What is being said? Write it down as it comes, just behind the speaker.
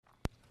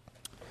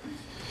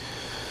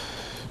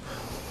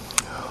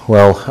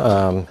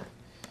Well,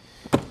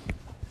 it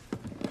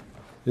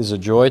is a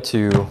joy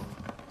to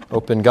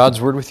open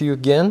God's Word with you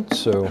again.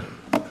 So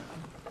I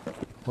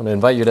want to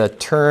invite you to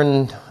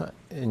turn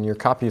in your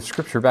copy of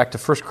Scripture back to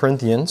 1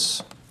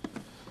 Corinthians,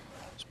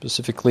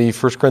 specifically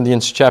 1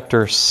 Corinthians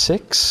chapter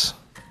 6.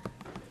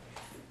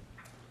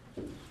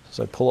 As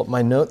I pull up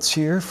my notes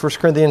here, 1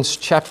 Corinthians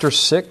chapter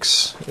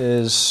 6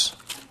 is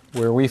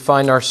where we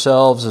find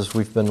ourselves as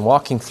we've been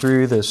walking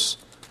through this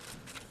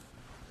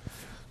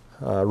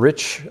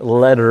rich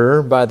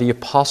letter by the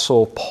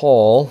Apostle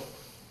Paul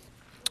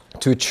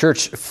to a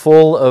church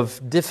full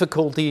of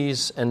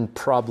difficulties and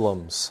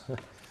problems.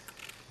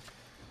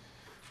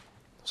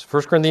 So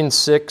 1 Corinthians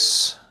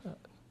 6,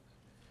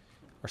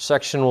 our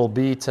section will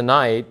be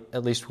tonight,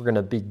 at least we're going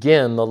to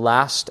begin the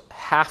last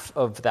half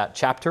of that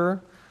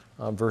chapter,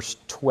 verse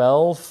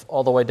 12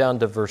 all the way down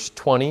to verse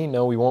 20.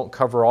 No, we won't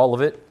cover all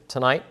of it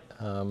tonight.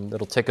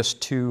 It'll take us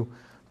 2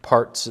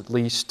 parts at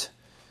least.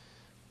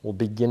 We'll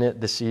begin it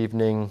this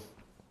evening.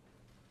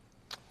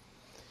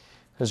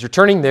 As you're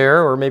turning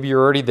there, or maybe you're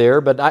already there,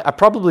 but I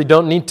probably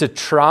don't need to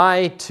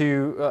try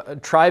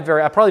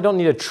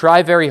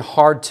very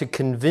hard to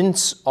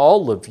convince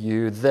all of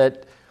you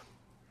that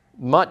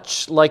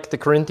much like the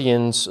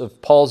Corinthians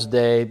of Paul's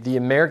day, the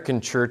American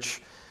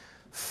church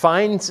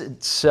finds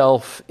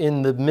itself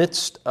in the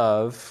midst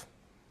of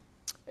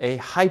a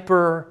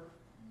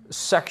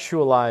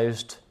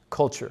hyper-sexualized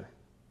culture.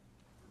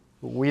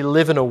 We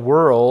live in a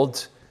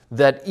world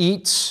that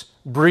eats,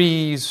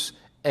 breathes,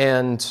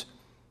 and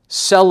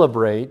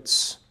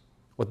celebrates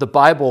what the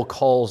Bible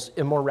calls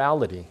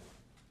immorality.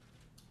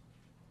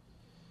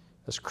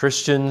 As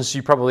Christians,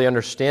 you probably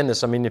understand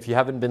this. I mean, if you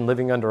haven't been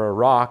living under a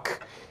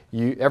rock,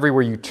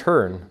 everywhere you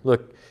turn,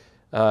 look,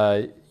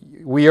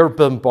 we are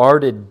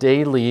bombarded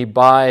daily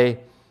by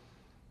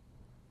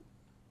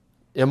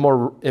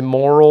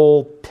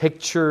immoral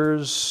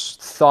pictures,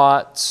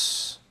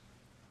 thoughts,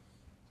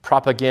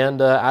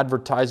 propaganda,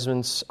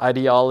 advertisements,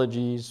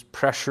 ideologies,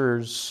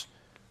 pressures.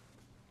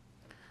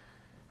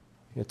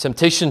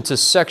 Temptation to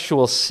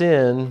sexual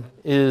sin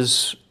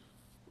is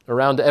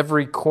around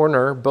every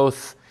corner,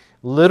 both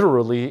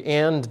literally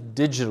and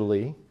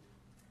digitally.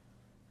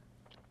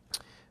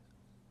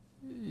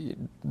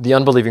 The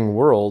unbelieving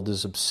world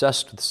is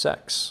obsessed with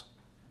sex.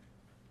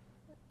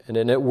 And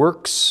it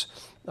works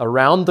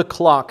around the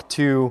clock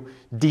to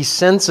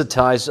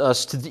desensitize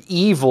us to the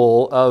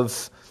evil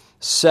of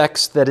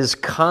sex that is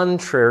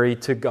contrary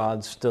to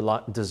God's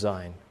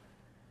design.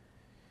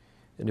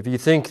 And if you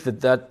think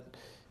that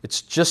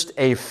it's just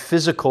a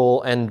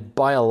physical and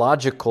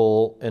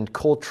biological and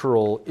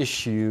cultural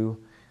issue,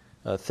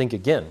 think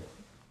again.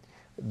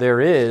 There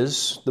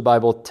is, the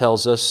Bible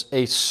tells us,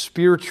 a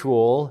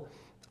spiritual,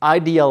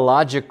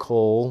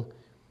 ideological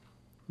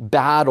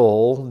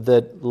battle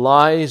that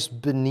lies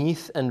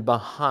beneath and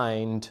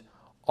behind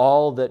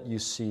all that you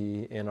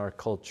see in our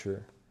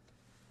culture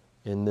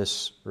in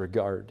this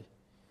regard.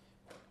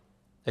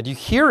 And you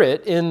hear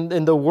it in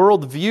the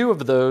worldview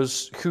of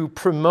those who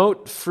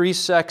promote free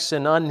sex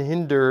and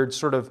unhindered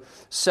sort of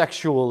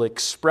sexual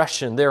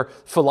expression. Their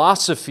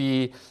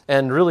philosophy,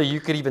 and really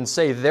you could even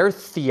say their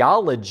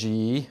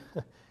theology,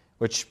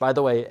 which, by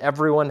the way,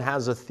 everyone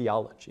has a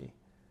theology.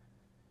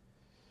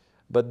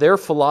 But their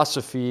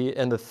philosophy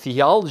and the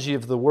theology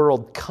of the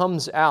world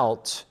comes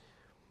out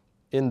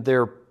in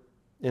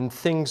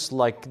things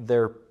like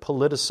their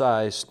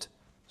politicized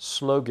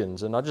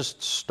slogans. And I'll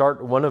just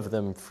start one of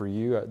them for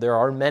you. There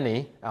are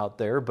many out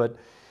there, but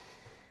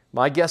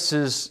my guess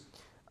is,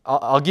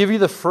 I'll give you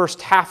the first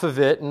half of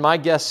it, and my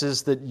guess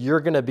is that you're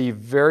going to be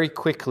very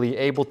quickly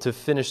able to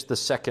finish the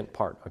second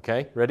part,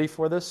 okay? Ready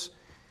for this?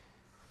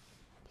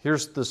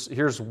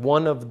 Here's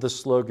one of the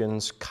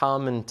slogans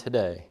common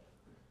today.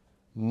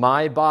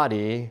 My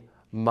body,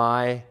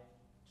 my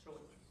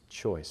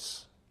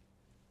choice.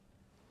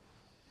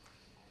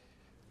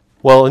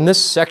 Well, in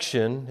this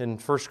section, in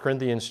 1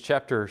 Corinthians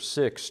chapter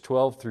 6,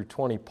 12 through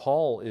 20,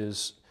 Paul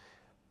is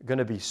going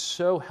to be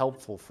so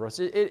helpful for us.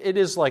 It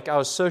is like, I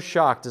was so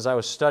shocked as I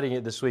was studying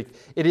it this week,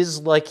 it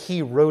is like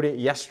he wrote it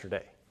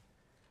yesterday.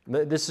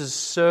 This is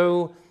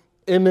so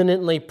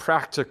eminently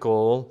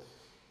practical,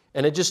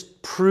 and it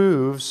just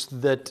proves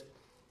that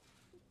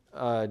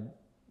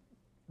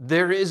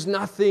there is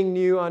nothing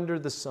new under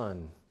the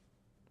sun.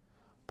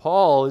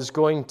 Paul is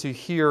going to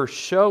here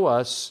show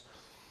us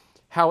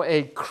how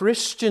a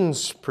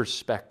Christian's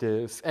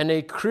perspective and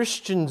a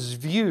Christian's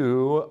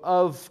view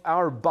of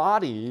our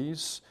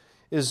bodies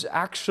is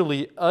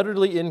actually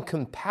utterly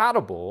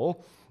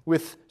incompatible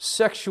with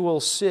sexual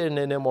sin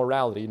and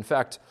immorality. In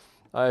fact,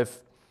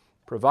 I've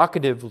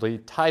provocatively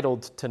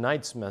titled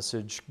tonight's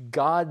message,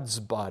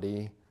 God's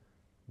Body,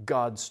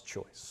 God's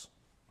Choice.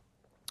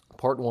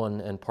 Part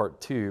 1 and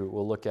Part 2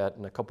 we'll look at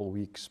in a couple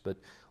weeks, but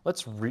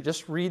let's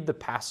just read the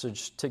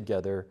passage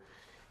together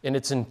in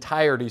its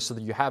entirety so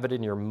that you have it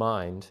in your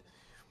mind.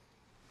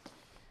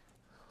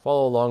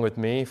 Follow along with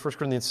me, 1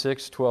 Corinthians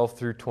 6, 12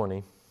 through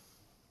 20.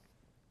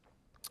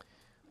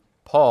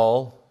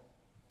 Paul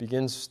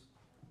begins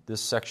this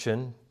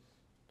section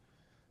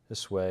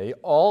this way,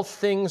 all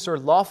things are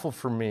lawful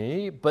for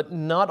me, but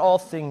not all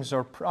things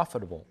are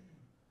profitable.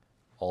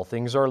 All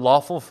things are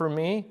lawful for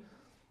me,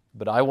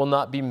 but I will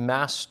not be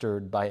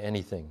mastered by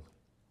anything.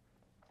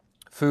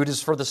 Food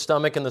is for the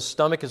stomach, and the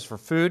stomach is for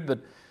food, but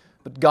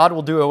God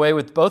will do away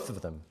with both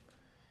of them.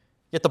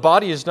 Yet the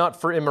body is not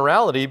for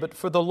immorality, but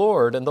for the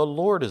Lord, and the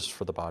Lord is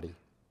for the body.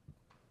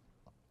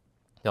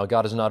 Now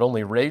God has not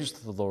only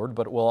raised the Lord,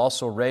 but will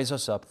also raise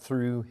us up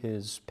through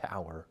His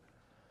power.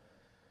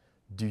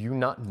 Do you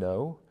not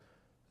know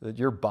that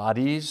your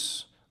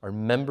bodies are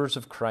members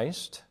of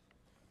Christ?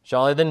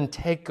 Shall I then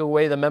take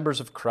away the members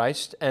of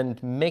Christ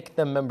and make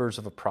them members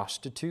of a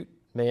prostitute?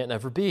 May it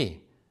never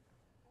be.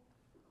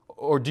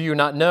 Or do you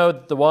not know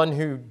that the one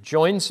who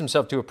joins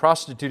himself to a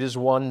prostitute is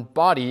one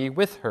body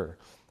with her?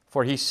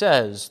 For he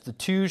says, the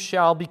two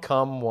shall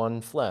become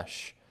one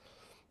flesh.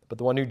 But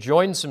the one who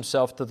joins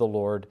himself to the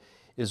Lord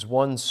is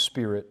one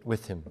spirit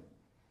with him.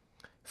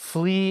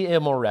 Flee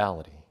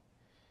immorality.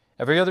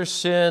 Every other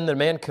sin that a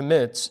man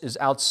commits is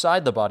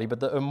outside the body, but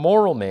the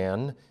immoral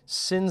man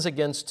sins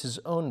against his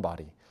own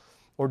body.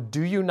 Or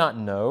do you not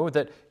know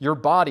that your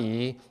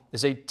body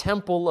is a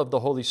temple of the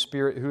Holy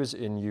Spirit who is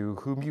in you,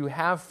 whom you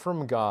have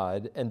from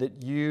God, and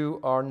that you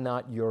are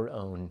not your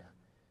own?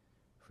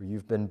 For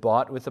you've been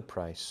bought with a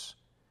price.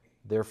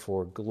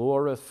 Therefore,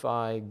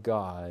 glorify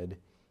God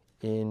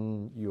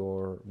in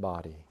your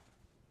body.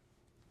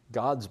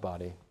 God's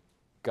body,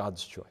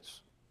 God's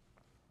choice.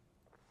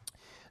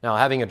 Now,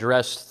 having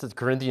addressed the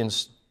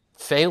Corinthians'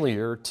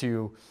 failure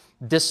to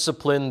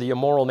discipline the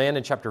immoral man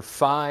in chapter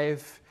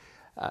 5,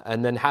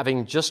 and then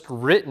having just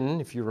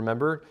written, if you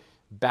remember,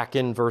 back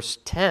in verse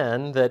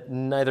 10, that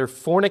neither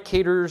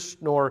fornicators,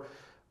 nor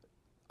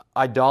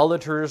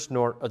idolaters,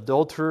 nor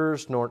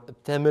adulterers, nor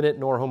effeminate,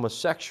 nor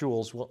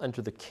homosexuals will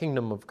enter the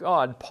kingdom of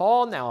God,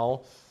 Paul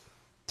now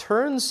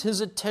turns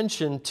his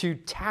attention to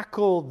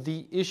tackle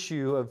the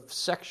issue of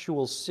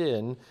sexual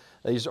sin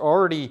that he's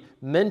already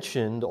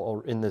mentioned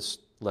in this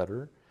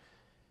letter.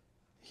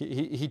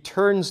 He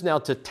turns now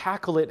to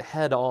tackle it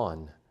head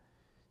on,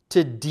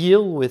 to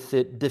deal with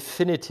it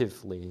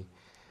definitively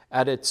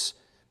at its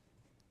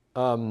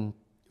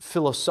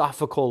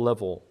philosophical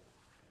level.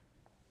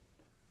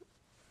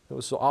 It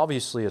was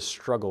obviously a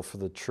struggle for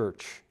the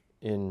church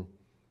in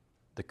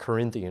the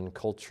Corinthian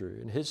culture.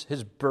 And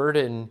his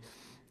burden,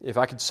 if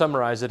I could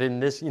summarize it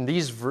in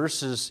these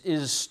verses,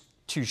 is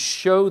to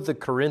show the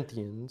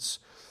Corinthians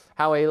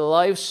how a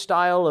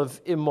lifestyle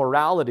of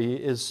immorality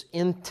is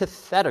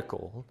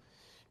antithetical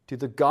to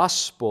the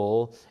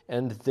gospel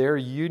and their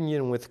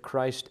union with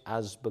Christ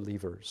as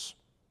believers.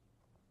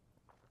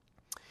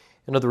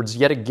 In other words,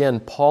 yet again,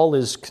 Paul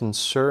is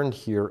concerned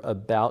here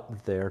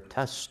about their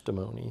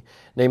testimony,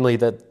 namely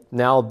that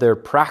now their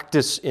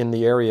practice in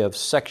the area of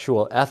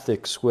sexual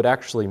ethics would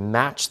actually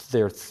match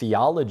their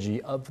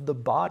theology of the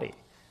body.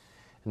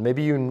 And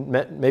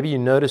maybe you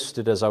noticed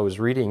it as I was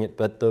reading it,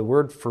 but the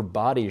word for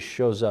body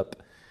shows up,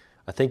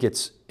 I think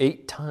it's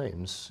 8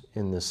 times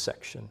in this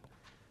section.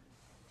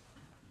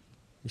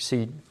 You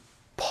see,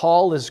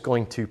 Paul is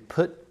going to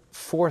put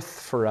forth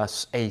for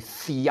us a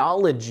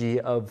theology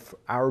of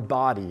our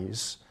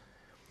bodies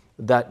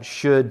that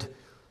should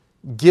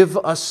give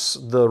us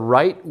the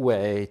right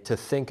way to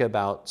think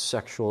about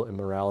sexual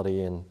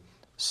immorality and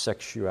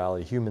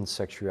sexuality, human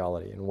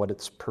sexuality, and what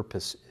its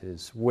purpose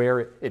is,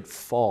 where it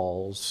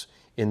falls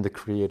in the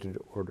created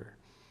order.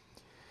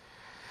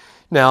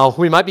 Now,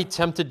 we might be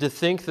tempted to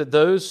think that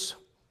those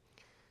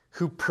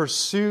who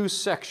pursue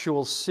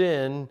sexual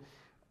sin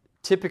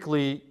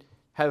typically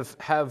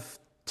have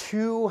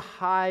too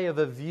high of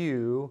a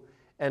view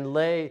and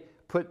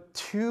put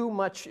too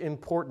much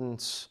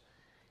importance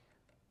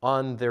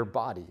on their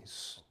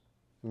bodies.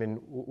 I mean,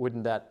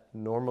 wouldn't that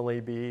normally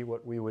be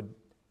what we would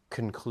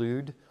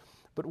conclude?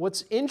 But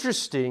what's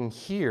interesting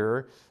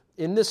here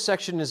in this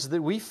section is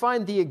that we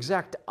find the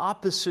exact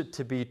opposite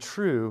to be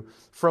true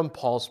from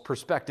Paul's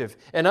perspective.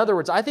 In other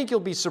words, I think you'll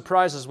be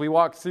surprised as we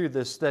walk through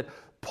this that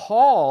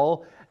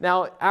Paul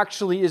now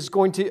actually is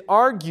going to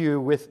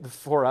argue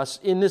for us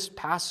in this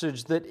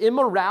passage that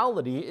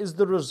immorality is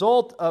the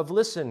result of,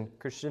 listen,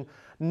 Christian,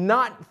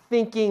 not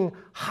thinking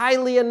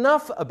highly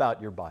enough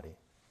about your body.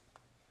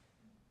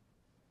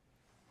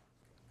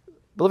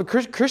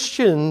 Beloved,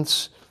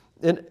 Christians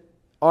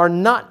are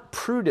not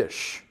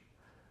prudish.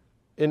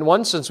 In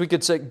one sense, we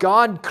could say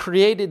God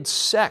created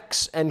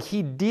sex and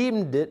He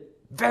deemed it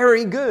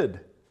very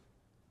good.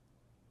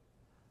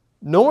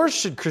 Nor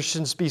should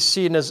Christians be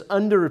seen as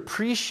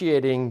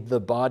underappreciating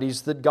the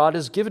bodies that God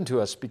has given to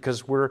us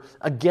because we're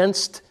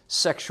against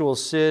sexual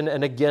sin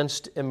and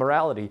against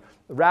immorality.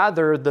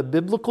 Rather, the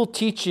biblical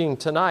teaching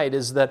tonight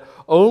is that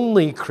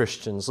only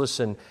Christians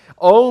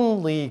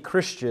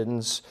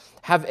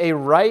have a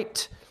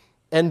right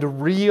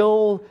and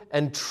real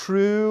and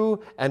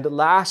true and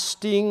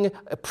lasting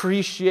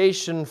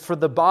appreciation for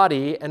the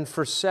body and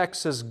for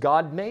sex as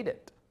God made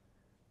it.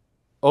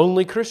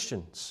 Only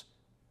Christians.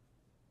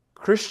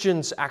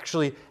 Christians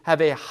actually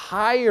have a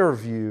higher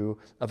view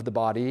of the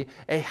body,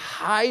 a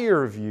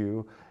higher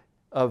view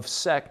of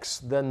sex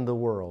than the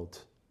world. Do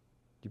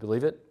you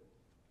believe it?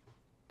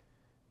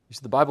 You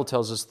see, the Bible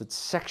tells us that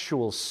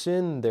sexual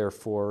sin,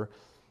 therefore,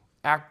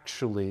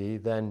 actually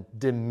then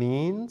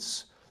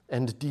demeans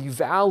and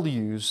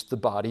devalues the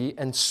body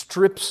and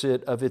strips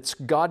it of its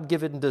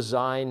God-given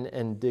design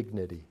and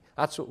dignity.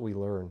 That's what we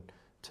learn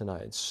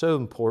tonight. It's so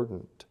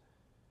important.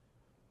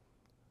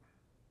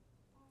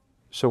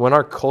 So when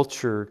our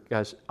culture,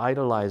 guys,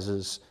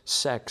 idolizes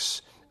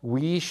sex,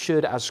 we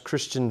should, as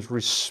Christians,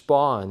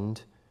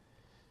 respond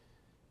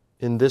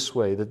in this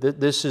way,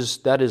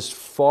 that is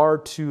far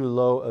too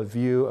low a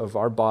view of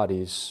our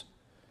bodies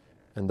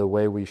and the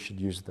way we should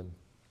use them.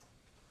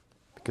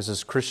 Because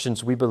as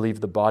Christians, we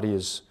believe the body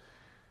is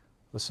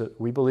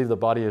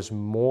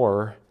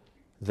more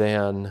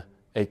than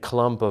a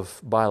clump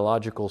of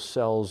biological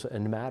cells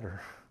and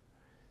matter.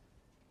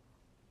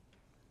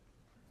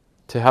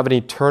 To have an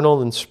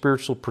eternal and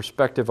spiritual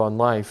perspective on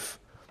life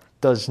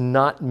does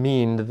not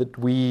mean that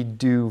we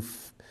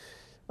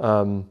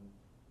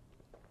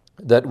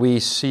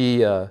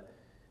see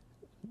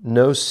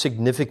no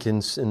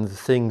significance in the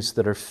things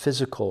that are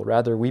physical.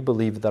 Rather, we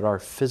believe that our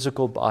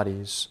physical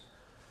bodies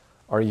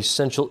are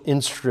essential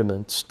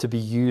instruments to be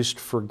used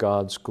for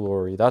God's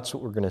glory. That's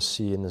what we're going to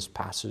see in this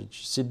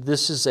passage. See,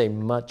 this is a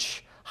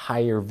much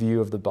higher view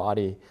of the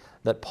body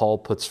that Paul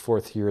puts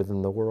forth here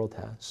than the world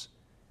has.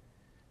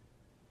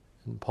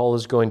 And Paul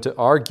is going to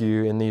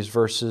argue in these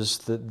verses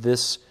that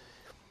this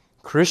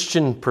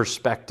Christian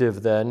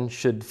perspective then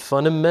should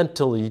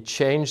fundamentally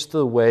change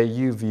the way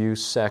you view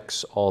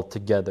sex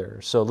altogether.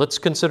 So let's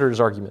consider his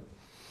argument.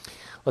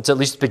 Let's at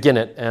least begin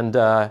it. And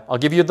I'll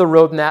give you the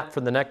roadmap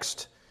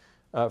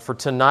for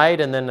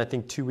tonight, and then I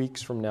think 2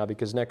 weeks from now,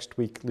 because next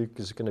week Luke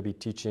is going to be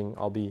teaching.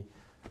 I'll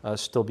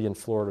still be in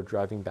Florida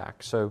driving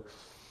back.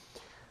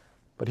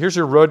 But here's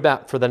your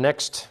roadmap for the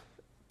next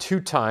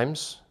 2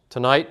 times,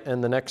 tonight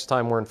and the next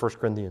time we're in 1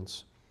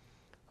 Corinthians.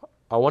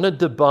 I want to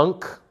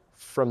debunk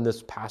from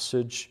this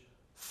passage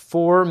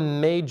 4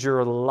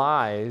 major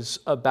lies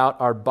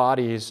about our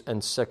bodies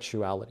and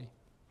sexuality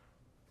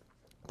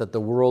that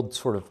the world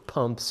sort of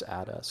pumps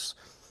at us.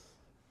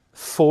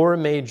 4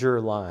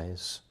 major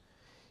lies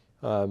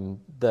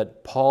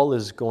that Paul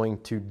is going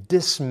to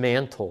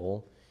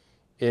dismantle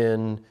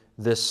in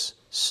this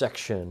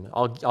section.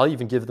 I'll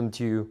even give them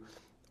to you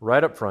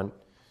right up front,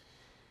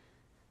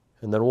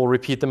 and then we'll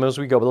repeat them as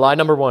we go. But lie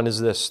number 1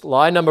 is this.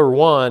 Lie number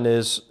 1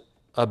 is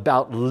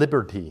about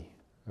liberty.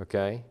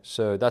 Okay?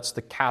 So that's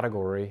the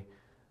category,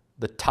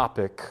 the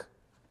topic,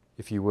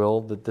 if you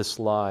will, that this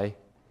lie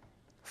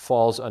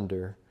falls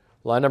under.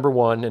 Lie number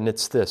 1, and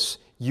it's this.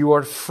 You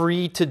are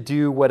free to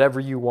do whatever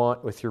you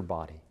want with your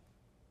body.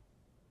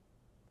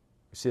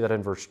 You see that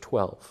in verse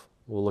 12.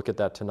 We'll look at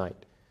that tonight.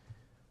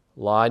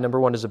 Lie number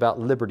 1 is about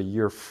liberty.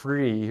 You're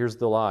free. Here's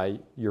the lie.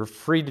 You're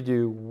free to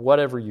do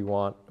whatever you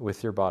want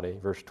with your body,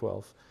 verse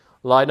 12.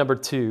 Lie number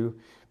 2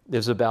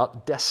 is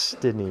about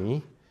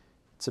destiny.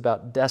 It's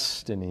about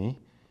destiny.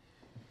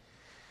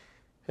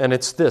 And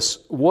it's this.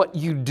 What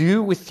you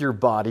do with your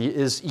body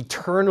is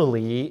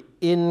eternally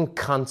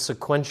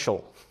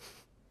inconsequential.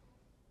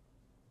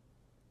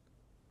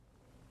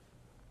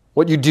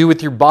 What you do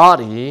with your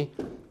body,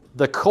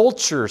 the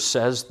culture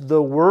says,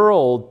 the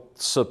world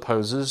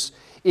supposes,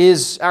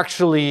 is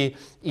actually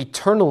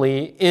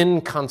eternally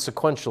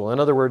inconsequential. In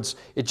other words,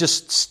 it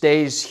just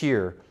stays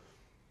here.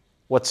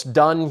 What's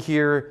done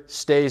here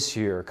stays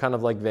here, kind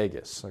of like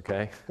Vegas,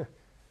 okay?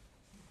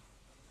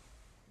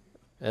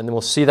 And then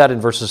we'll see that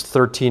in verses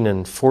 13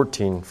 and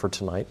 14 for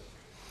tonight.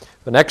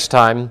 The next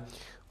time,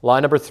 lie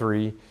number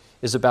 3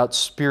 is about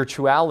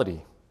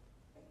spirituality.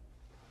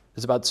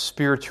 It's about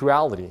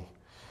spirituality.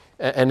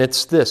 And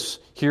it's this.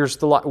 Here's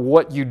the lie.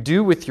 What you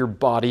do with your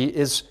body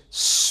is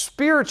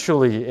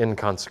spiritually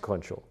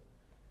inconsequential.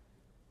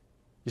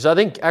 Because I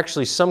think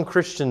actually some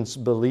Christians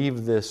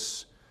believe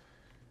this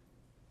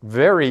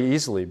very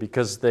easily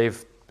because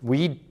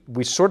we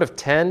sort of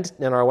tend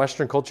in our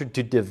Western culture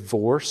to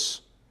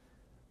divorce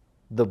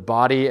the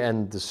body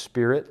and the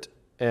spirit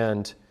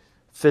and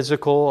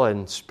physical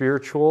and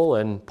spiritual.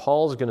 And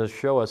Paul's going to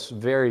show us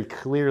very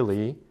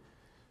clearly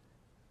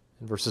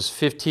in verses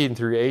 15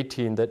 through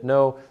 18 that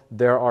no,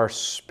 there are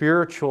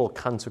spiritual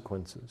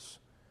consequences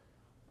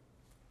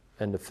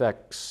and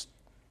effects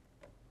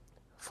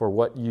for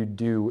what you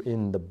do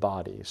in the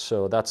body.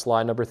 So that's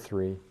lie number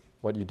 3.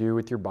 What you do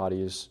with your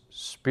body is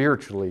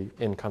spiritually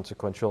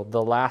inconsequential.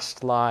 The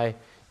last lie,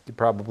 you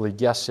probably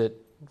guess it,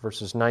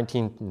 verses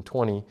 19 and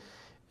 20,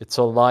 it's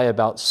a lie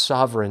about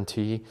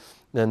sovereignty,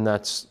 and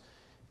that's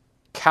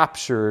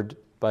captured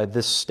by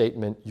this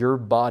statement, your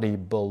body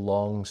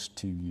belongs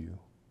to you.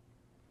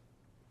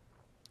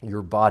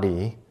 Your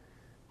body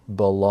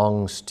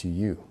belongs to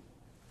you.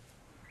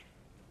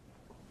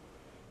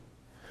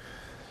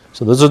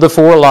 So those are the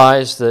 4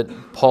 lies that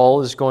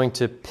Paul is going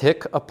to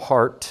pick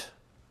apart.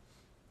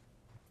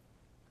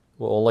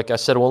 Well, like I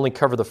said, we'll only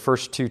cover the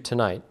first 2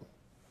 tonight.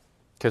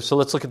 Okay, so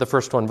let's look at the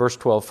first one, verse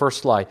 12.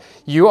 First lie.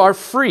 You are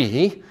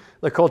free,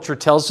 the culture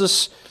tells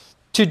us,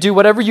 to do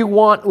whatever you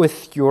want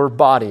with your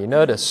body.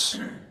 Notice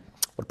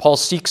what Paul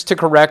seeks to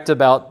correct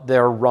about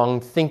their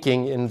wrong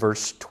thinking in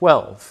verse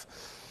 12.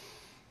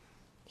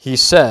 he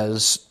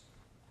says,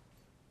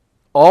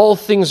 all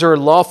things are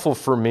lawful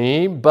for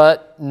me,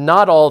 but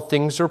not all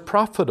things are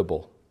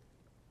profitable.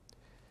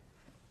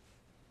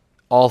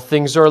 All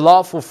things are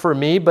lawful for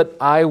me, but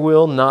I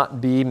will not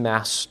be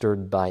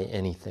mastered by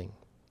anything.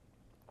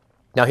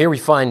 Now here we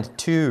find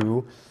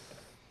two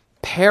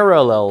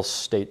parallel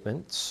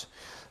statements.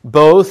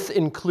 Both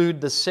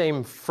include the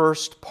same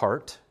first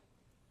part.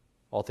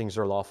 All things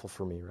are lawful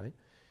for me, right?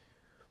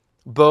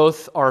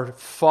 Both are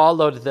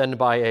followed then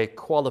by a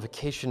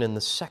qualification in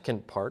the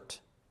second part.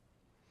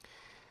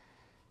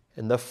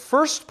 And the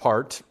first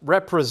part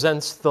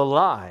represents the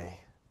lie.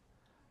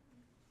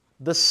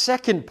 The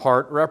second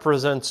part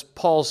represents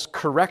Paul's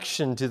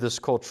correction to this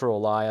cultural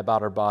lie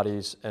about our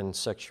bodies and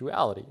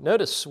sexuality.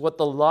 Notice what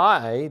the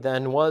lie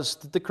then was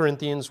that the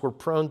Corinthians were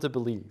prone to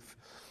believe.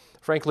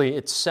 Frankly,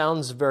 it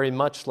sounds very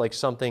much like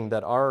something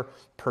that our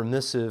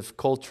permissive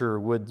culture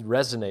would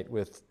resonate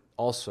with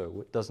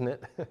also, doesn't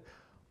it?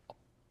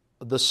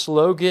 The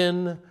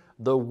slogan,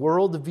 the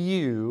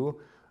worldview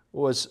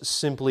was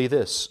simply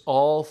this: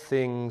 all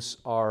things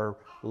are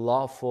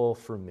lawful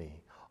for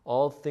me.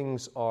 All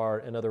things are,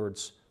 in other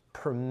words,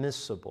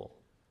 permissible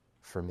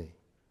for me.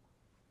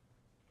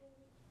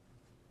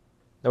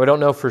 Now, we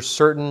don't know for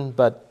certain,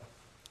 but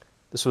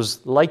this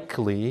was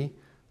likely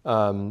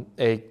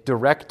a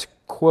direct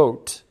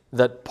quote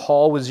that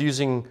Paul was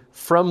using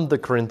from the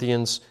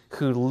Corinthians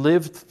who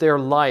lived their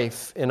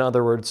life, in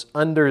other words,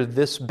 under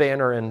this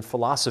banner and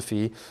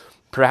philosophy.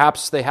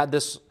 Perhaps they had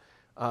this,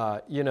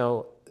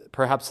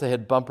 perhaps they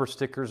had bumper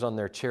stickers on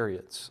their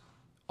chariots.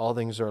 All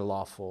things are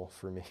lawful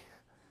for me.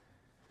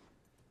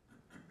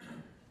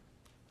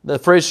 The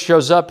phrase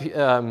shows up,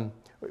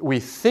 we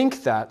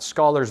think that,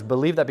 scholars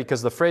believe that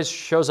because the phrase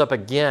shows up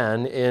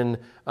again in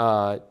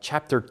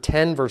chapter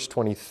 10, verse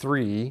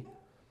 23,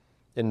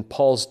 in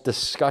Paul's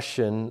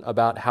discussion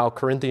about how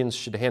Corinthians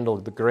should handle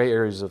the gray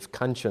areas of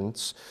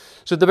conscience.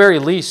 So at the very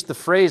least, the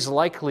phrase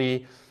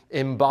likely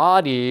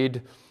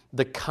embodied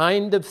the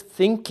kind of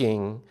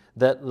thinking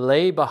that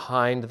lay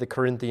behind the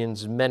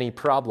Corinthians' many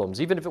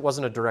problems. Even if it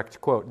wasn't a direct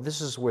quote,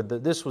 this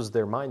was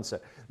their mindset.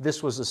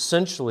 This was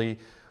essentially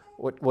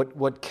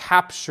what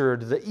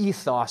captured the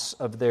ethos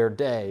of their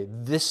day.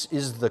 This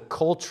is the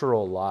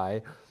cultural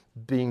lie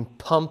being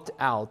pumped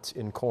out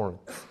in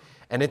Corinth.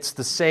 And it's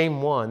the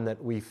same one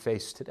that we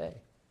face today.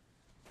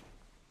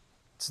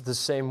 It's the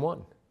same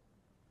one.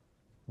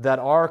 That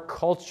our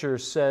culture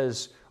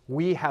says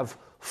we have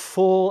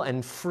full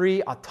and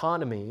free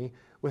autonomy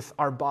with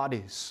our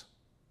bodies.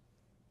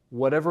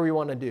 Whatever we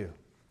want to do.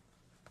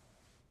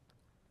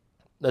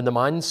 And the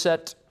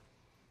mindset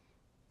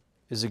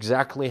is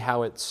exactly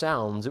how it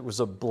sounds. It was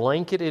a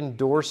blanket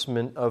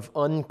endorsement of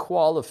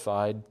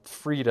unqualified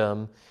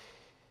freedom.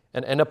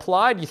 And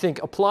applied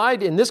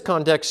in this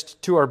context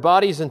to our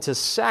bodies and to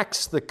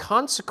sex, the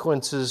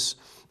consequences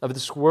of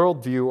this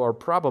worldview are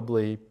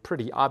probably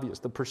pretty obvious.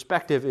 The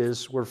perspective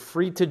is we're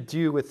free to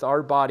do with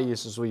our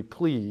bodies as we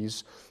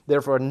please.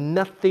 Therefore,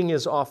 nothing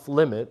is off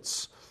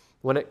limits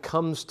when it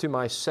comes to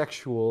my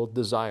sexual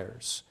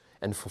desires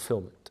and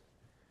fulfillment.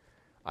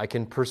 I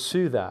can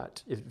pursue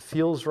that. If it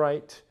feels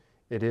right,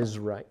 it is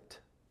right.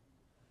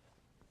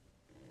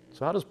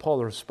 So how does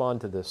Paul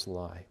respond to this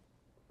lie?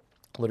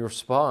 Well, he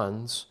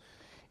responds,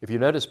 if you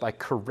notice, by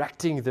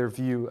correcting their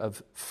view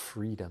of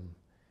freedom,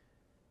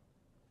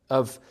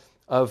 of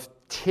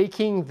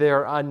taking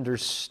their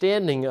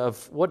understanding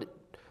of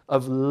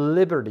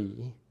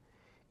liberty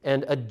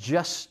and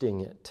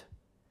adjusting it.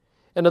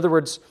 In other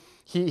words,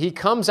 he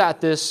comes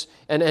at this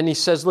and he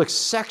says, look,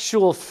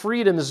 sexual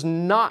freedom is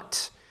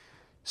not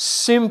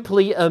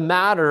simply a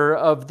matter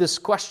of this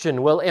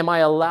question, well, am I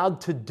allowed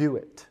to do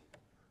it?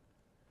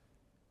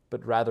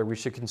 But rather, we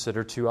should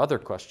consider two other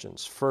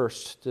questions.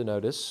 First, to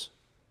notice,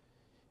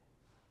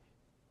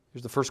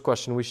 here's the first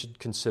question we should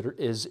consider: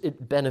 is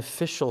it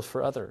beneficial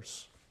for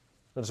others?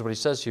 Notice what he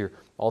says here.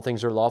 All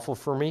things are lawful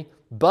for me,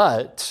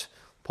 but,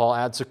 Paul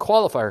adds a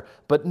qualifier,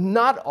 but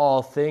not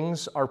all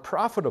things are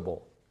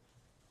profitable.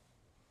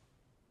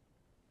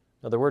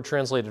 Now, the word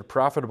translated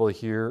profitable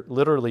here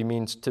literally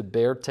means to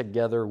bear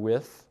together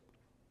with,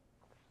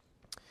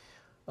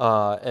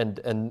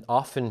 and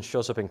often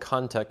shows up in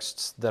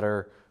contexts that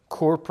are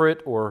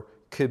corporate or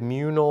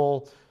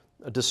communal,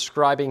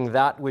 describing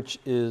that which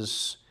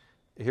is,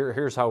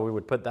 here's how we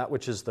would put that,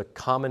 which is the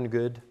common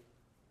good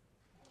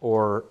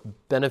or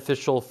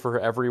beneficial for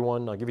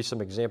everyone. I'll give you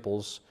some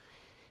examples.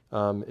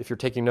 If you're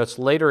taking notes,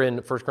 later in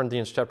 1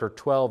 Corinthians chapter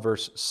 12,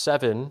 verse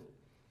 7,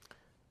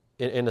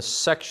 in a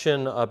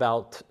section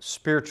about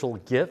spiritual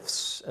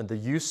gifts and the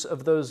use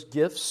of those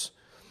gifts,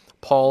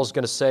 Paul's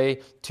going to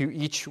say to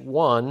each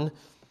one,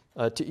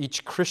 to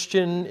each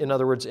Christian, in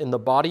other words, in the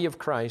body of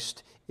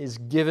Christ, is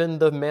given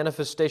the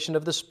manifestation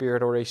of the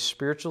Spirit or a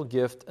spiritual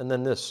gift, and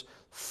then this,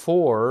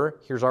 for,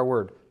 here's our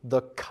word,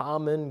 the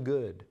common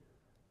good.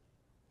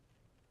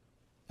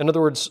 In other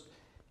words,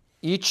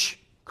 each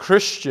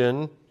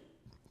Christian,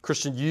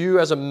 you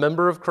as a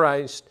member of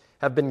Christ,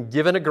 have been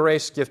given a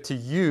grace gift to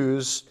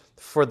use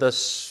for the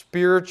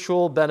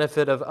spiritual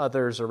benefit of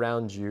others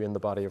around you in the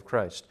body of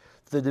Christ,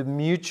 for the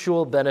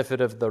mutual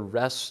benefit of the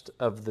rest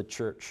of the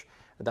church.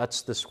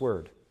 That's this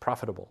word,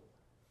 profitable,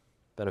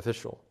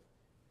 beneficial.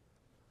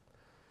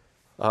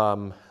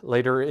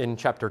 Later in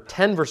chapter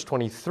 10, verse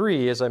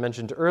 23, as I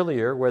mentioned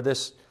earlier, where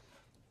this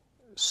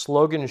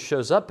slogan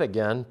shows up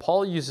again,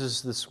 Paul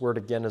uses this word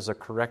again as a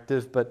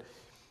corrective, but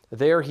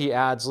there he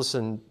adds,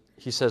 listen,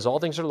 he says, all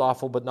things are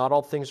lawful, but not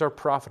all things are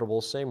profitable,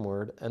 same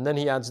word. And then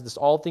he adds this,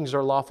 all things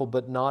are lawful,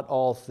 but not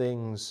all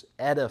things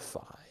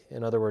edify.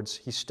 In other words,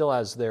 he still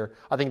has there,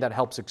 I think that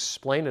helps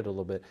explain it a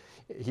little bit.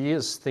 He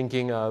is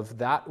thinking of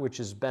that which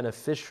is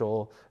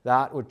beneficial,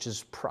 that which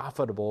is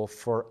profitable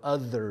for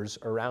others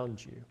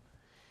around you.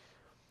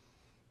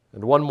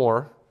 And one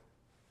more.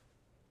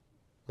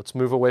 Let's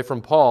move away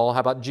from Paul.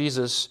 How about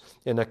Jesus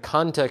in a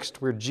context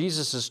where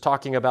Jesus is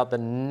talking about the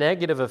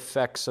negative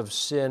effects of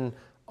sin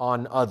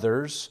on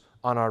others,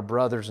 on our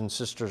brothers and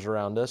sisters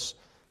around us?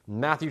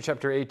 Matthew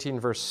chapter 18,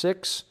 verse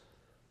 6.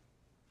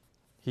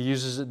 He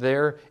uses it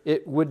there.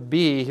 It would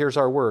be, here's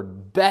our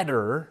word,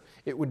 better.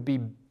 It would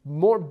be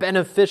more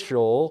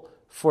beneficial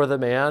for the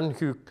man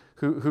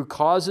who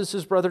causes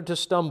his brother to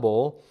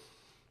stumble.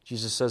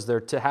 Jesus says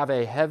there, to have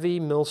a heavy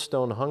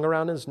millstone hung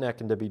around his neck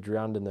and to be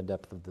drowned in the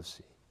depth of the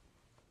sea.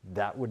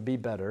 That would be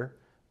better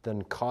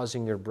than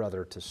causing your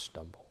brother to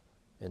stumble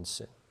in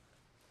sin.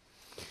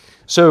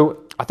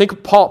 So I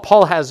think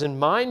Paul has in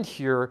mind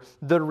here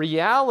the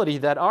reality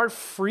that our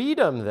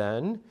freedom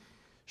then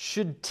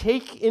should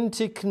take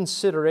into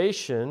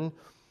consideration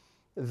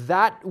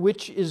that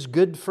which is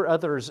good for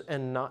others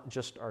and not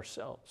just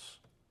ourselves.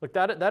 Look,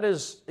 that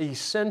is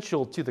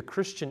essential to the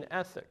Christian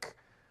ethic.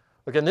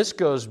 Look, and this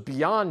goes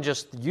beyond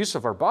just the use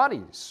of our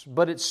bodies,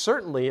 but it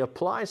certainly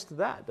applies to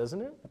that,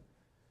 doesn't it?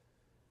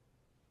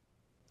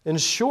 In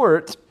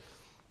short,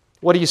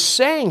 what he's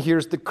saying here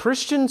is the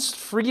Christian's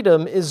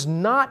freedom is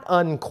not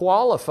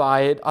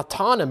unqualified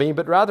autonomy,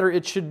 but rather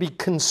it should be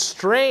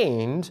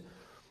constrained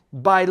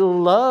by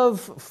love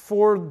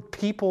for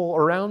people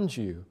around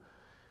you.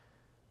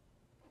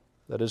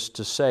 That is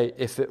to say,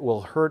 if it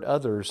will hurt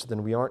others,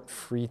 then we aren't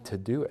free to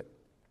do it.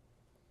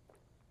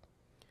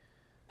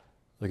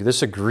 Look,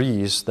 this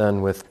agrees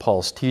then with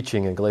Paul's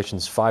teaching in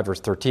Galatians 5, verse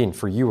 13,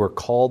 for you are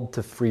called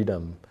to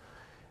freedom.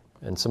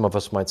 And some of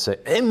us might say,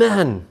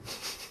 amen.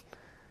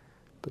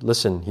 But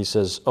listen, he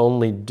says,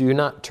 only do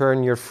not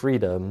turn your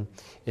freedom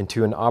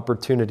into an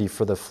opportunity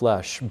for the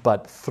flesh,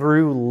 but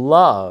through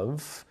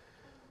love,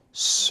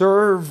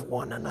 serve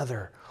one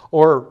another.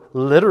 Or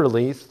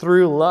literally,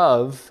 through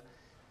love,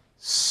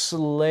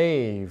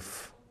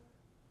 slave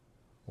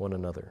one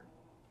another.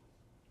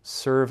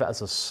 Serve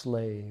as a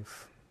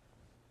slave.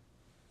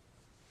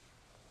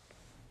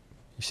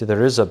 You see,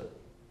 there is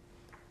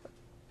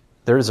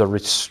a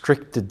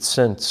restricted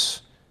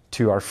sense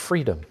to our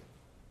freedom.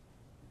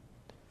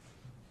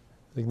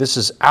 This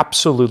is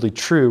absolutely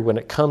true when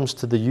it comes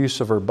to the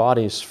use of our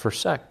bodies for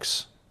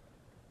sex.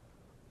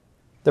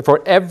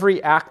 Therefore,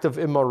 every act of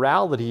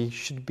immorality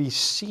should be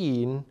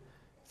seen,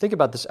 think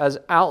about this, as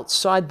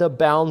outside the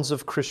bounds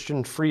of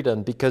Christian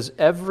freedom, because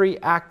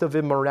every act of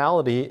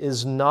immorality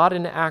is not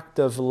an act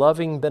of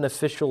loving,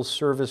 beneficial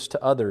service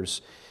to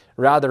others.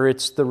 Rather,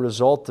 it's the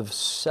result of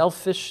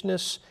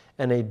selfishness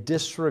and a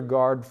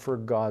disregard for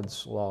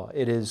God's law.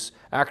 It is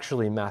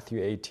actually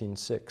Matthew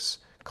 18:6,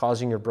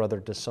 causing your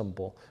brother to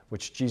stumble,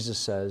 which Jesus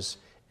says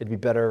it'd be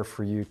better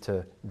for you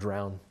to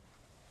drown.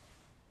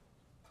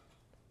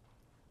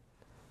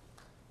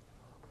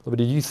 But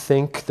do you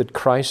think that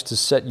Christ has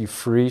set you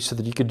free so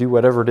that you could do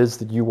whatever it is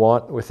that you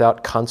want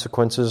without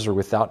consequences or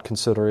without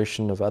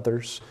consideration of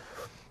others?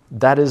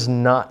 That is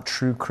not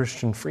true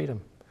Christian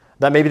freedom.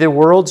 That may be the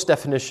world's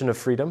definition of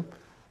freedom,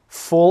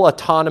 full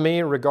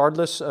autonomy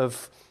regardless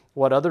of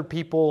what other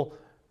people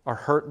are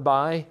hurt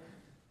by.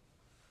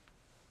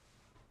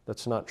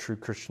 That's not true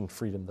Christian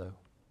freedom, though.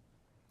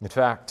 In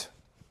fact,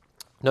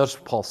 notice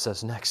what Paul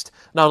says next.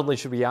 Not only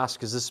should we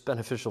ask, is this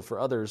beneficial for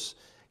others?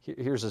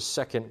 Here's a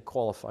second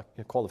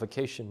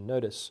qualification.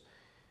 Notice,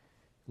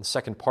 in the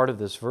second part of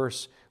this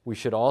verse, we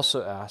should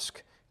also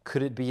ask,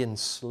 could it be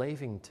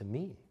enslaving to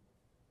me?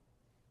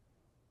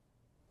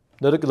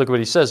 Look what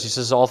he says. He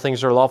says, all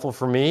things are lawful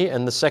for me.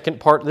 And the second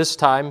part this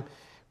time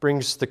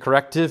brings the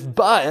corrective.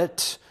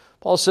 But,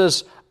 Paul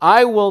says,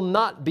 I will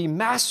not be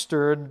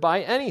mastered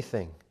by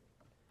anything.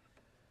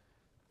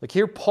 Look,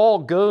 here Paul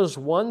goes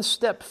one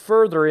step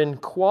further in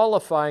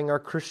qualifying our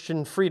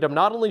Christian freedom.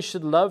 Not only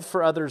should love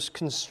for others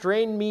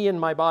constrain me in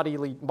my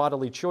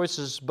bodily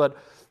choices,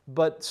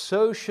 but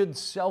so should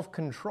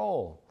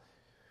self-control.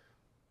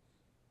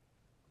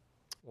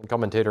 One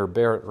commentator,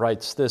 Barrett,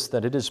 writes this,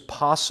 that it is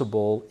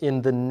possible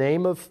in the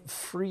name of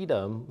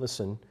freedom,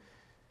 listen,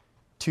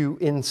 to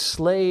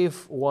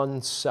enslave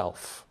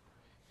oneself.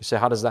 You say,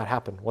 how does that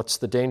happen? What's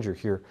the danger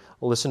here?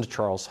 Well, listen to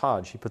Charles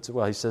Hodge. He puts it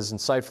well. He says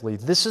insightfully,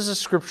 this is a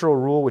scriptural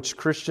rule which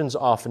Christians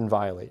often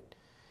violate.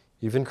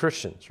 Even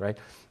Christians, right?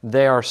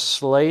 They are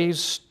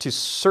slaves to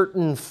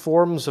certain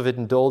forms of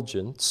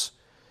indulgence.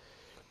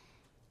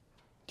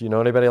 Do you know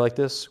anybody like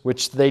this?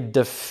 Which they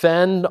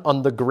defend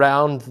on the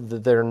ground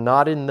that they're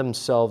not in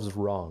themselves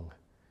wrong,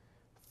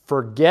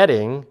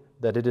 forgetting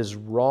that it is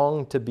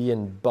wrong to be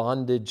in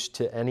bondage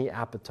to any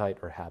appetite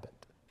or habit.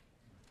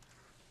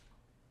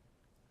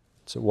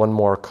 So one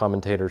more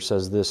commentator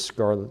says this,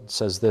 Garland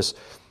says this,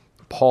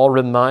 Paul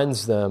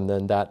reminds them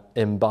then that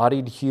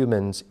embodied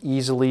humans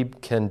easily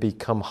can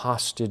become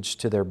hostage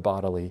to their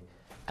bodily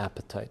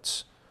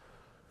appetites.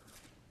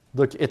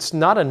 Look, it's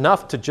not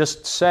enough to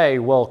just say,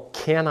 well,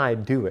 can I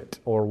do it,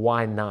 or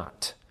why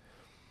not?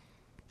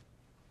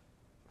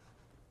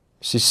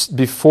 See,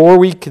 before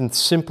we can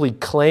simply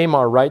claim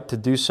our right to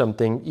do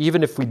something,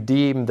 even if we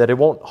deem that it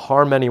won't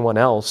harm anyone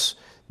else,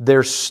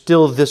 there's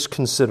still this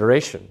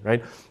consideration,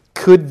 right?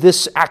 Could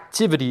this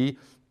activity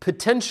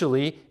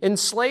potentially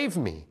enslave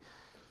me?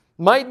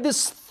 Might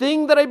this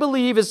thing that I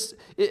believe is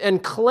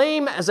and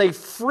claim as a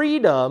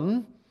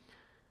freedom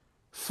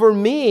for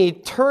me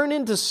turn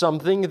into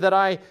something that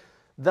I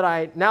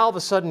now all of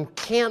a sudden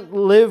can't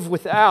live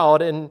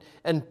without and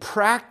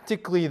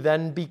practically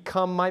then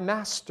become my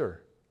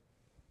master?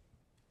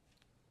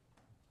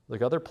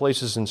 Like other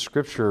places in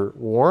Scripture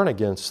warn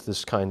against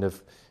this kind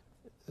of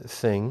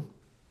thing.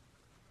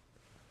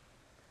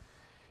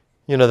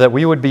 You know, that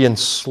we would be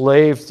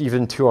enslaved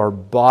even to our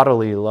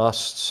bodily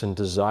lusts and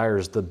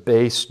desires, the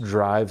base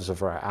drives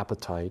of our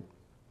appetite.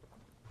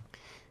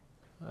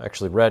 I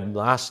actually read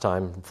last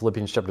time,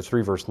 Philippians chapter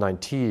 3, verse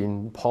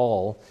 19,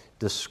 Paul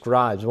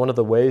describes, one of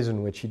the ways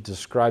in which he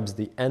describes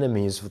the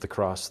enemies of the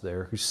cross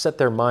there, who set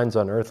their minds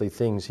on earthly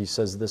things, he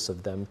says this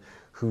of them,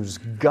 whose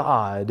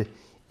God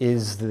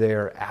is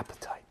their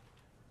appetite.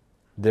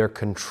 They're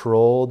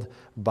controlled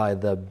by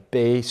the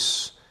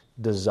base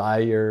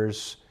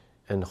desires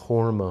and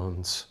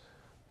hormones.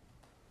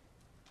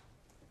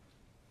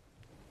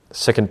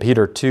 2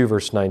 Peter 2,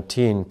 verse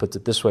 19 puts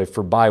it this way,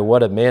 for by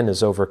what a man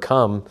is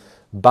overcome,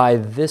 by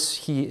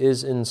this he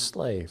is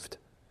enslaved.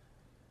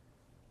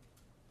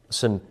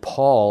 Listen,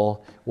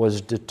 Paul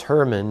was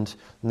determined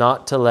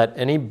not to let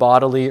any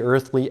bodily,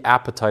 earthly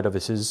appetite of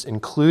his,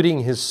 including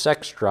his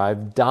sex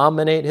drive,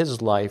 dominate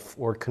his life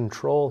or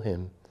control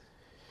him.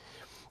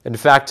 In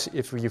fact,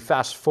 if you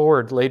fast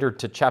forward later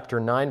to chapter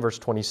 9, verse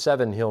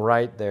 27, he'll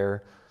write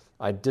there,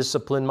 I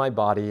discipline my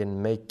body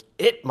and make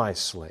it my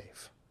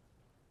slave,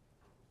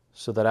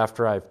 so that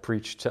after I've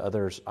preached to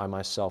others, I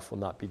myself will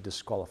not be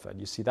disqualified.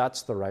 You see,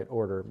 that's the right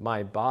order.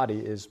 My body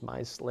is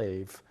my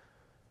slave,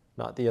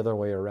 not the other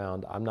way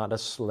around. I'm not a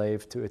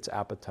slave to its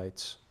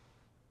appetites.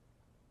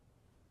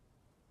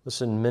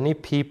 Listen, many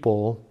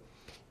people,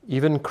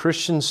 even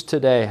Christians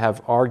today,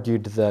 have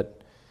argued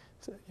that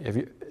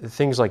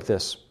things like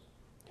this.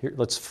 Here,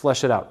 let's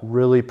flesh it out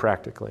really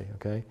practically,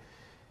 okay?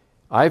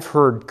 I've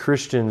heard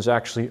Christians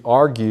actually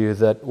argue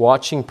that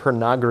watching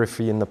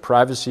pornography in the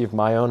privacy of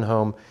my own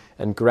home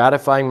and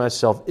gratifying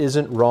myself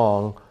isn't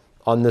wrong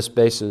on this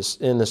basis,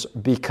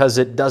 because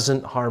it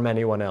doesn't harm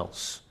anyone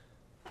else.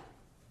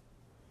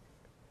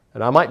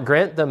 And I might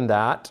grant them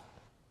that,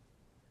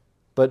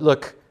 but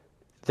look,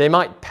 they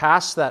might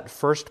pass that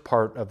first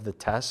part of the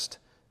test,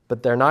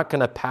 but they're not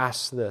going to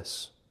pass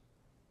this.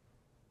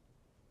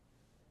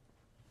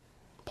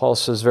 Paul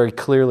says very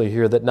clearly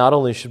here that not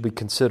only should we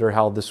consider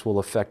how this will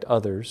affect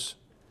others,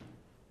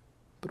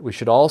 but we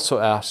should also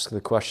ask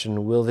the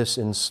question, will this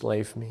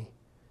enslave me?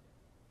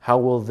 How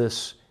will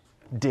this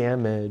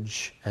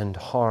damage and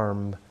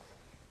harm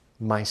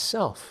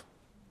myself?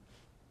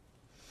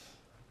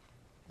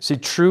 See,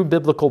 true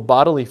biblical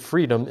bodily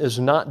freedom is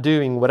not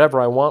doing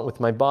whatever I want with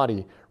my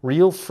body.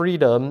 Real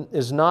freedom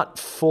is not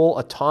full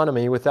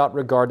autonomy without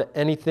regard to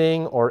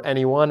anything or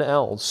anyone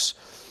else.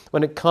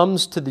 When it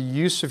comes to the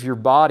use of your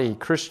body,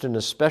 Christian,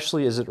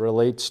 especially as it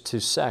relates to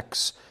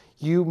sex,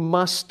 you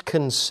must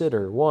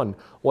consider, 1,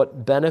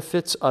 what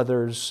benefits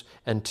others,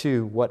 and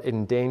 2, what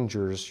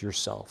endangers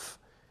yourself.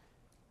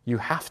 You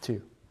have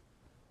to.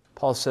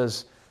 Paul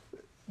says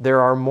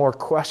there are more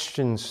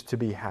questions to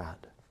be had.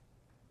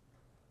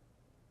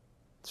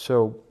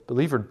 So,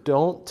 believer,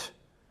 don't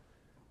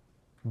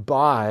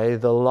buy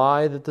the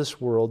lie that this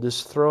world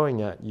is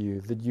throwing at you,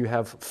 that you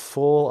have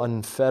full,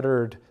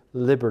 unfettered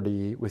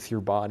liberty with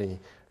your body.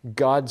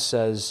 God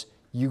says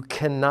you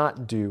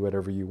cannot do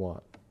whatever you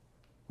want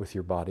with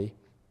your body.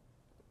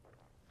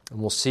 And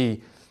we'll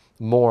see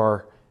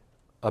more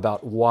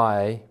about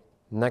why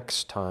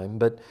next time.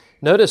 But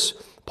notice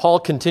Paul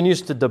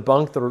continues to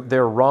debunk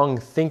their wrong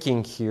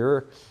thinking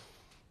here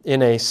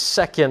in a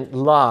second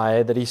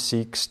lie that he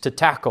seeks to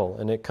tackle.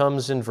 And it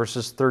comes in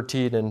verses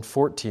 13 and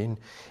 14.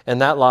 And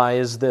that lie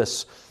is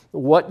this: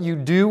 what you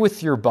do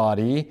with your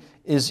body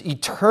is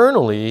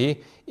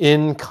eternally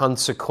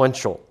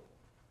inconsequential.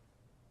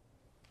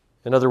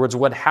 In other words,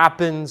 what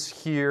happens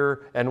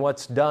here and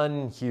what's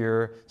done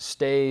here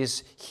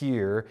stays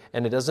here,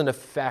 and it doesn't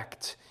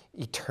affect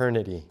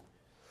eternity.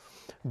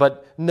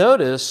 But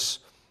notice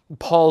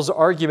Paul's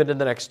argument in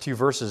the next 2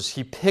 verses.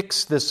 He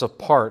picks this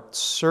apart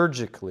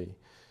surgically.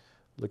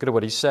 Look at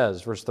what he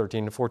says, verse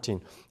 13 and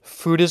 14.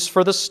 Food is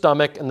for the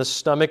stomach, and the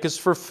stomach is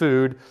for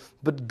food,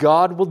 but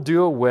God will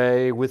do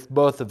away with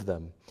both of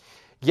them.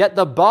 Yet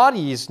the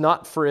body is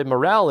not for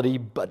immorality,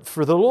 but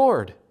for the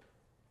Lord.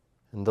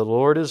 And the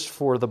Lord is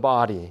for the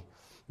body.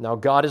 Now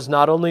God has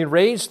not only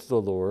raised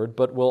the Lord,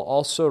 but will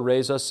also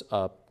raise us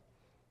up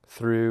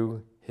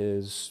through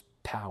His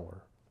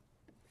power.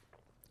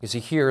 You see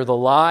here, the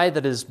lie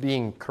that is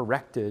being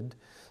corrected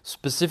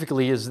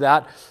specifically is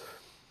that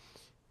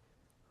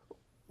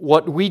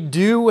what we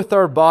do with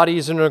our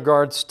bodies in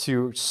regards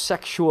to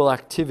sexual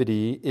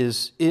activity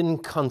is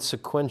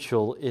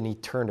inconsequential in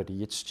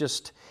eternity. It's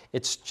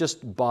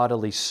just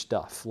bodily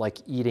stuff, like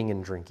eating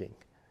and drinking.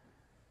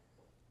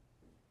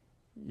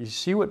 You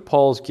see what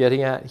Paul's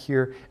getting at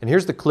here? And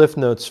here's the Cliff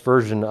Notes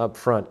version up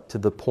front to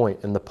the point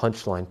and the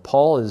punchline.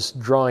 Paul is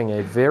drawing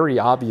a very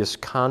obvious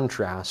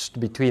contrast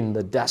between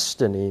the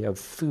destiny of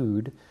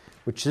food,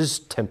 which is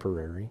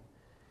temporary,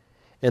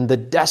 and the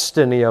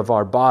destiny of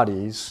our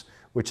bodies,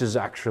 which is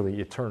actually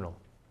eternal.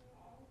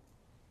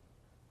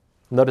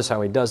 Notice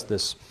how he does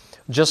this.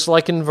 Just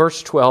like in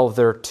verse 12,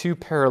 there are two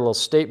parallel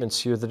statements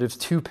here that have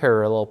two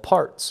parallel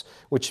parts,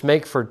 which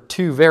make for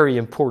two very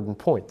important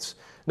points.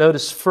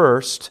 Notice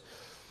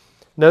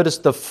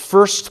the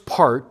first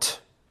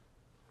part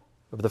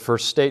of the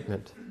first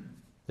statement.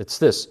 It's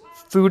this: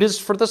 food is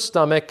for the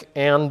stomach,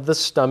 and the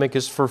stomach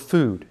is for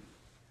food.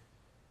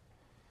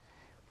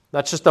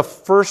 That's just the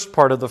first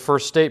part of the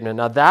first statement.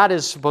 Now that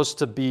is supposed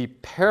to be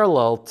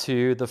parallel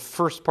to the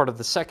first part of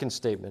the second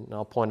statement, and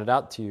I'll point it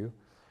out to you.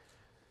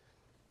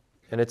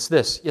 And it's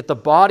this: yet the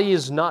body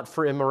is not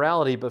for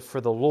immorality, but for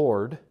the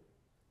Lord,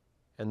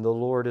 and the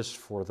Lord is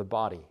for the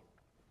body.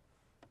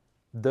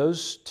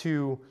 Those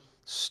two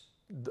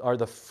are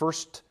the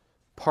first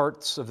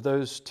parts of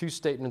those two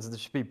statements that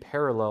should be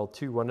parallel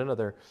to one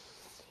another.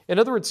 In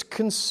other words,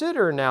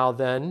 consider now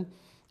then,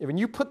 when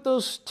you put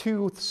those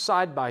two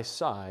side by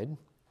side,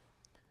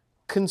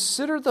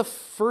 consider the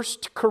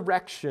first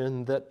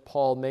correction that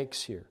Paul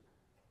makes here.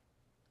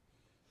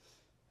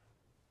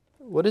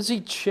 What does he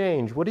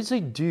change? What does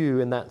he do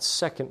in that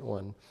second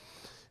one?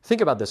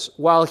 Think about this.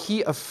 While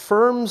he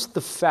affirms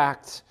the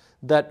fact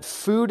that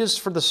food is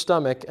for the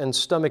stomach and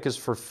stomach is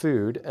for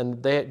food,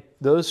 and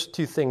those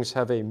two things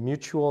have a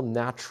mutual,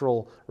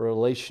 natural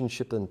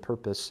relationship and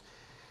purpose,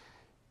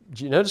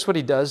 do you notice what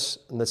he does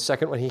in the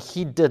second one?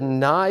 He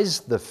denies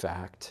the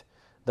fact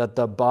that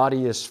the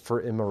body is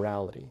for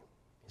immorality.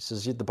 He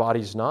says the body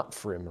is not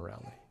for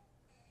immorality.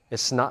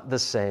 It's not the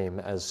same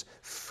as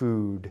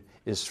food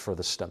is for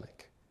the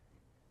stomach.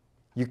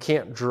 You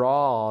can't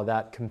draw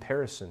that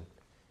comparison.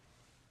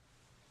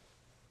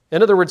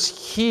 In other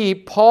words,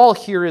 Paul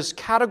here is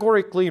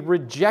categorically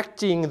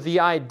rejecting the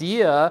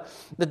idea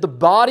that the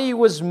body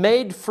was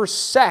made for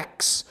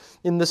sex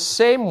in the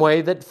same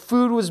way that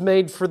food was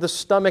made for the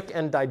stomach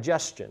and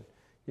digestion.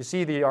 You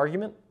see the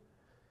argument?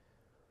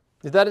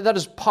 That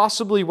is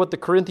possibly what the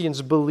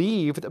Corinthians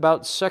believed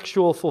about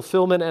sexual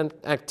fulfillment and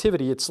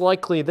activity. It's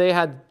likely they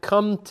had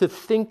come to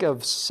think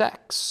of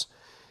sex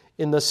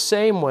in the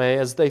same way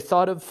as they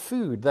thought of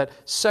food, that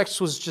sex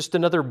was just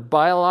another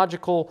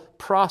biological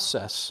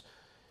process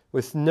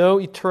with no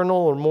eternal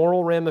or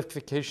moral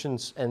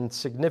ramifications and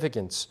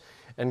significance.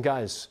 And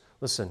guys,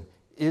 listen,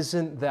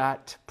 isn't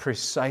that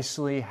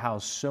precisely how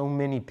so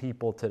many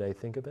people today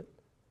think of it?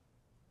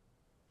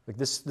 Like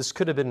this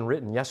could have been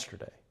written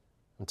yesterday.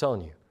 I'm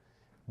telling you.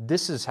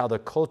 This is how the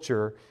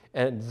culture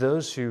and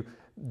those who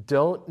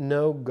don't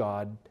know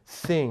God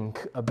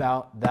think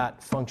about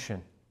that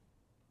function.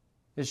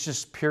 It's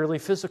just purely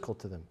physical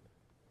to them.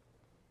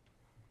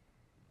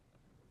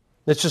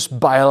 It's just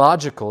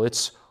biological.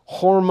 It's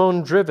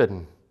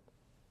hormone-driven.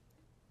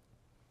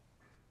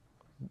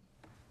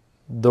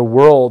 The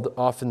world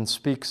often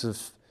speaks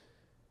of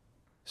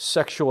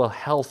sexual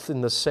health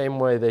in the same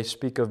way they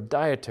speak of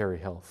dietary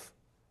health.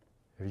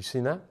 Have you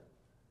seen that?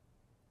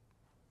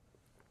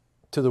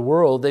 To the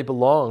world, they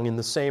belong in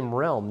the same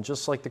realm.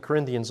 Just like the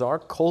Corinthians, our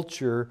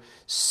culture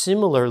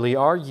similarly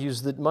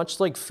argues that much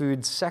like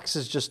food, sex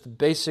is just a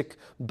basic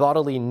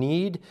bodily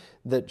need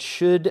that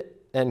should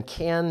and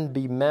can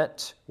be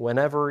met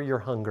whenever you're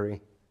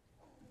hungry.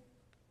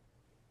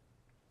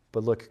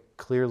 But look,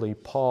 clearly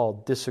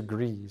Paul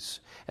disagrees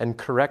and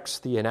corrects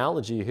the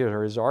analogy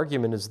here. His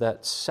argument is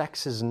that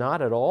sex is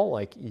not at all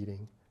like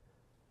eating.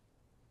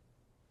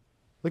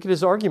 Look at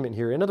his argument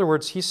here. In other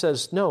words, he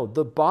says, no,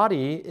 the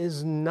body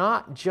is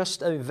not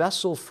just a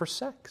vessel for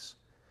sex.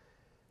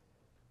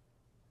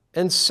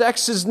 And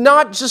sex is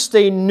not just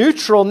a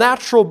neutral,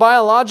 natural,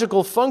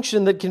 biological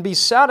function that can be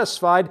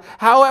satisfied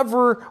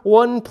however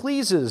one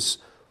pleases.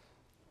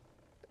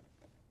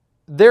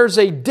 There's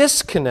a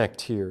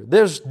disconnect here.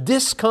 There's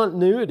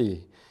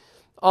discontinuity.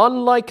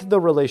 Unlike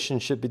the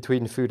relationship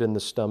between food and the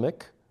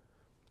stomach,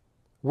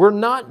 we're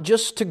not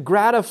just to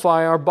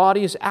gratify our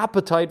body's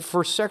appetite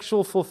for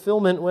sexual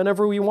fulfillment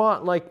whenever we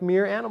want, like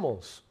mere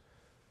animals.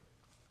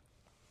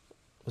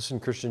 Listen,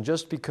 Christian,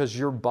 just because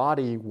your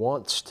body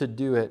wants to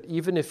do it,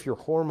 even if your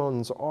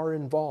hormones are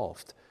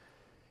involved,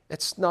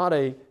 it's not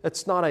a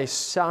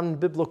sound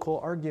biblical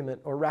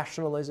argument or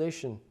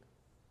rationalization.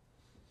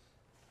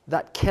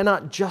 That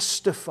cannot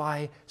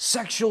justify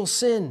sexual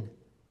sin.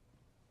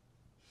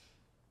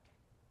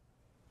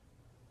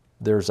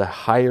 there's a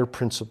higher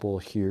principle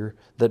here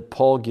that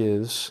Paul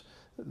gives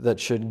that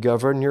should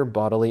govern your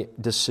bodily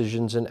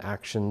decisions and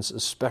actions,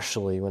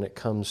 especially when it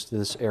comes to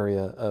this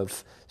area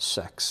of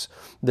sex.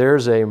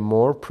 There's a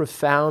more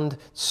profound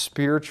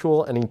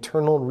spiritual and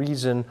eternal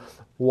reason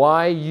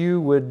why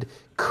you would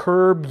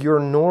curb your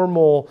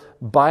normal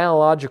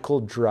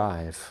biological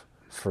drive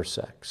for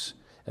sex.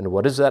 And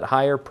what is that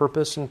higher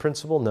purpose and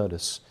principle?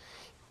 Notice,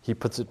 he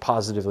puts it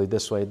positively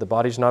this way: the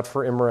body's not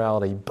for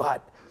immorality,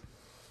 but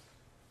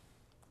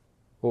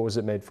what was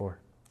it made for?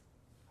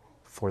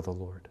 For the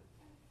Lord.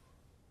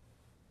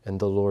 And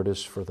the Lord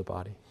is for the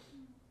body.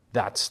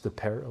 That's the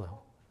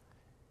parallel.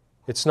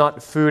 It's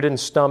not food and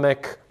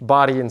stomach,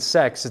 body and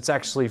sex. It's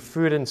actually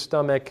food and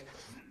stomach,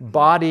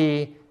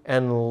 body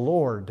and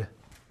Lord.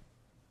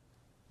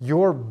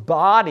 Your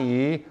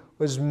body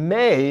was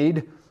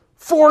made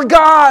for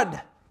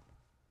God,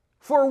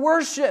 for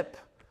worship,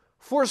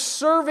 for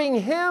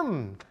serving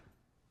Him.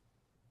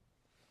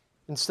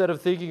 Instead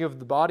of thinking of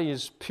the body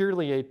as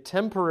purely a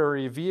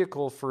temporary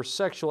vehicle for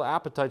sexual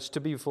appetites to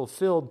be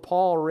fulfilled,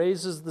 Paul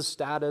raises the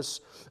status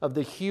of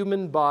the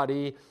human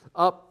body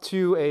up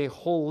to a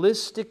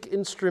holistic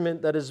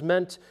instrument that is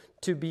meant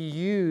to be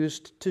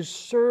used to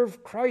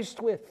serve Christ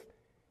with.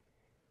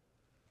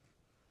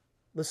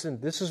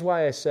 Listen, this is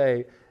why I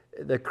say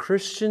the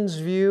Christian's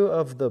view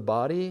of the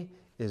body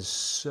is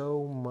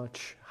so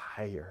much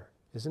higher,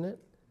 isn't it,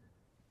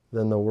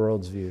 than the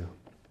world's view.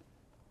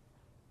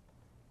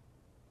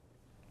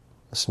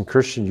 Listen,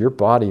 Christian, your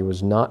body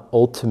was not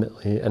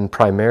ultimately and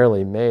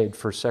primarily made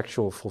for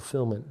sexual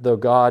fulfillment, though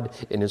God,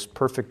 in His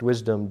perfect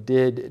wisdom,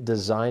 did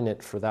design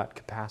it for that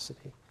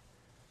capacity.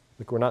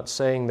 Like, we're not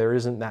saying there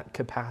isn't that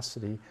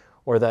capacity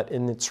or that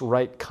in its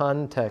right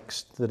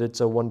context that it's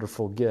a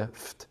wonderful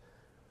gift.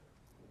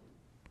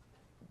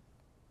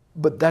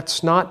 But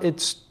that's not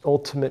its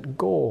ultimate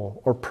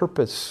goal or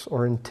purpose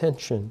or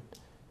intention.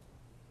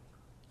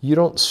 You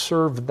don't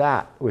serve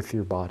that with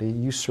your body,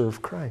 you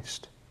serve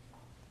Christ.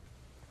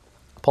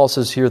 Paul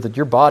says here that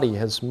your body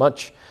has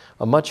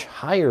a much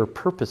higher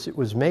purpose. It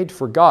was made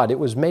for God. It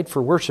was made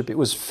for worship. It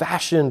was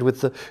fashioned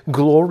with the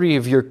glory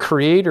of your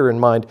Creator in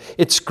mind.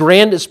 Its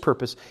grandest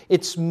purpose,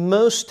 its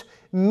most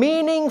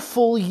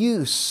meaningful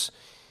use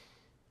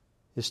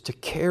is to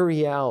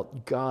carry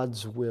out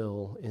God's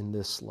will in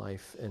this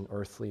life and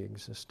earthly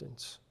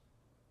existence.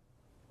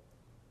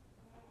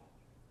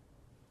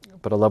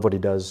 But I love what he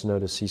does.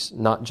 Notice he's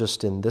not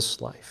just in this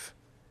life.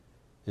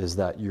 Is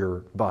that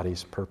your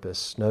body's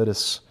purpose?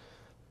 Notice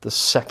the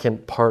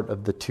second part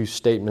of the two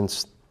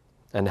statements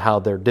and how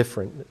they're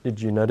different. Did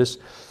you notice?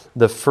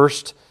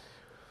 Notice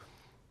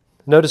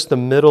the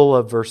middle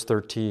of verse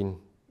 13.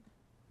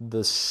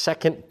 The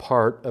second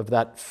part of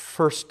that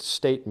first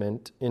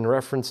statement, in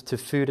reference to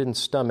food and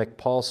stomach,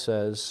 Paul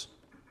says,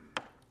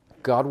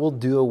 God will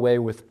do away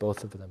with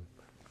both of them.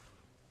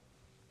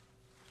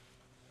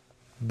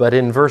 But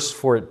in verse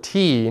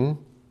 14,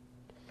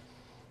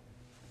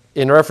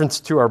 in reference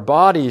to our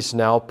bodies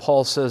now,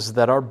 Paul says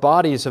that our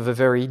bodies have a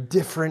very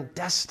different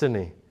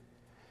destiny.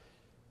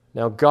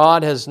 Now,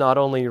 God has not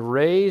only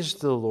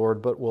raised the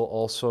Lord, but will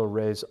also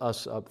raise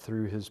us up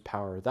through His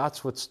power.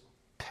 That's what's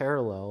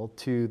parallel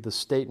to the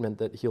statement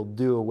that He'll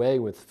do away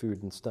with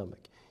food and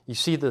stomach. You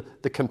see the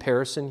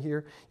comparison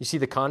here? You see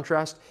the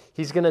contrast?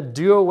 He's going to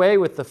do away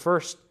with the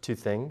first two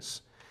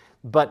things,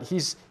 but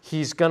He's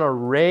going to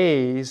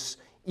raise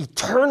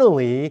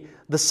eternally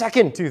the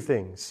second two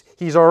things.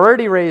 He's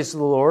already raised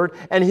the Lord,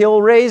 and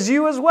He'll raise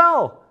you as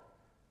well.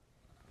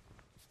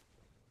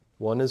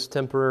 One is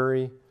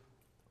temporary,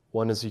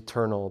 one is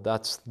eternal.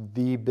 That's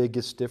the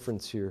biggest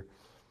difference here.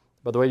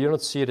 By the way, you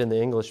don't see it in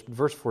the English, but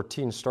verse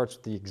 14 starts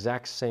with the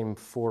exact same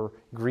four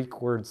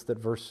Greek words that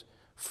verse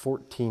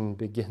 14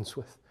 begins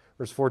with.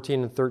 Verse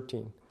 14 and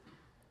 13.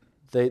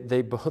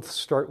 They both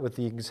start with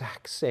the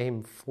exact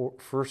same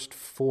first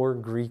four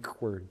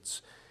Greek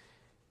words.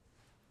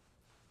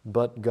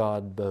 But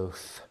God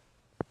both.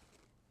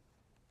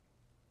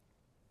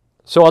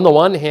 So on the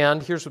one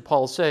hand, here's what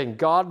Paul is saying.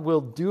 God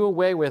will do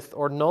away with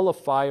or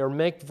nullify or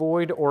make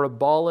void or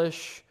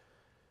abolish.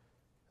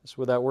 That's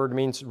what that word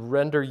means.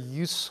 Render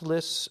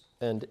useless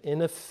and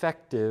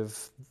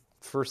ineffective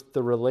first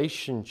the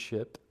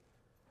relationship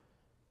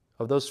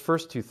of those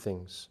first two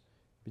things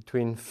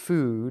between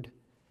food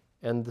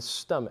and the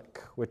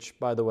stomach, which,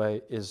 by the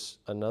way, is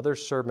another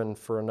sermon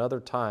for another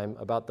time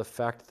about the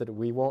fact that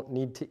we won't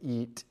need to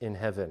eat in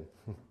heaven.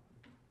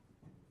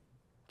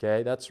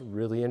 Okay, that's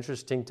really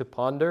interesting to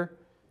ponder.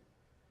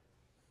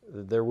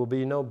 There will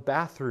be no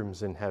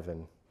bathrooms in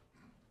heaven.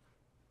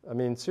 I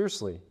mean,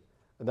 seriously,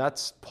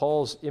 that's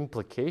Paul's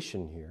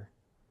implication here,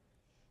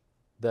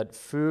 that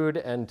food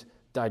and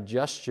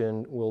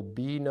digestion will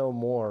be no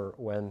more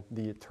when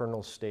the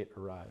eternal state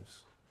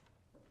arrives.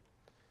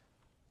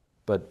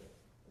 But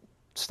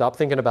stop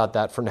thinking about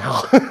that for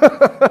now.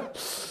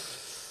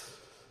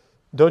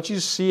 Don't you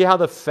see how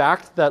the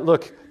fact that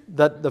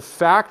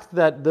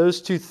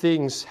those two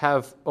things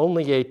have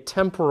only a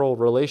temporal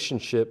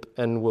relationship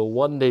and will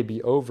one day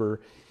be over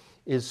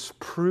is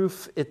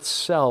proof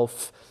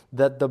itself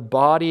that the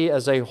body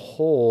as a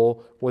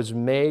whole was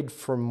made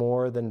for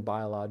more than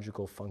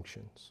biological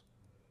functions.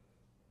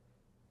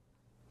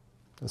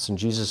 Listen,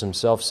 Jesus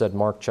himself said,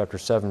 Mark chapter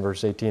 7,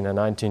 verse 18 and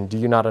 19, "Do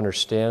you not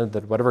understand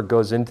that whatever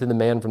goes into the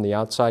man from the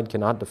outside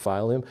cannot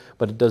defile him,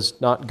 but it does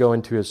not go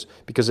into his,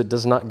 because it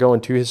does not go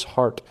into his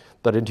heart,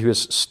 but into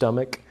his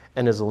stomach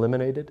and is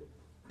eliminated?"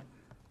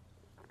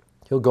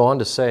 He'll go on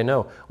to say,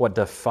 no, what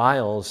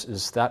defiles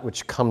is that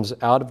which comes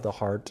out of the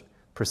heart,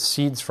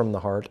 proceeds from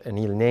the heart, and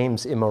he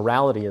names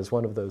immorality as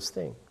one of those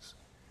things.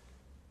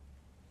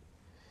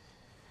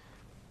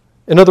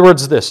 In other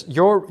words, this,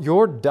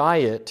 your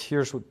diet,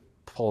 here's what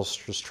Paul's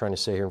just trying to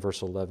say here in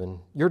verse 11.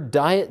 Your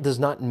diet does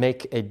not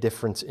make a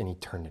difference in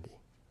eternity.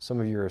 Some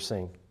of you are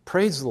saying,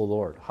 praise the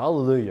Lord.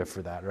 Hallelujah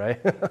for that,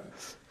 right?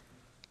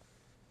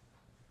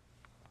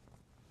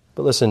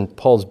 But listen,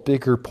 Paul's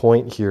bigger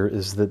point here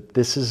is that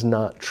this is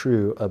not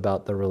true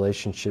about the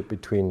relationship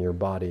between your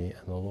body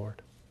and the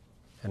Lord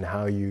and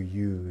how you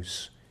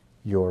use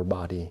your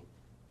body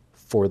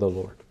for the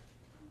Lord.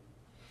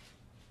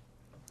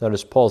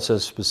 Notice Paul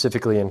says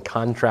specifically in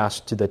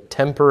contrast to the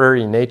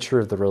temporary nature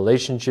of the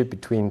relationship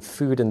between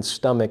food and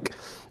stomach,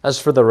 as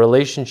for the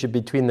relationship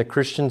between the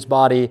Christian's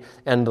body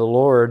and the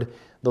Lord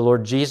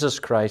Jesus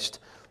Christ,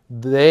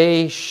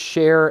 they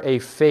share a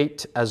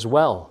fate as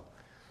well.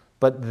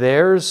 But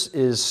theirs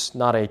is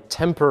not a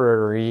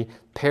temporary,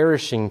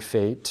 perishing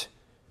fate.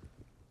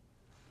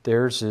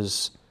 Their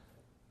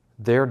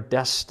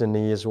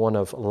destiny is one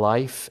of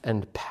life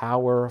and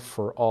power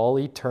for all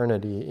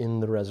eternity in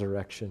the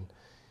resurrection.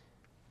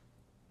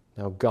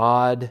 Now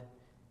God,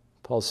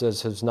 Paul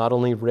says, has not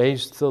only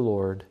raised the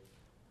Lord,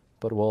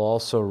 but will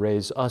also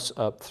raise us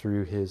up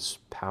through his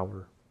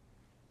power.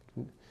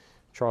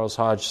 Charles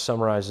Hodge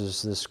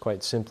summarizes this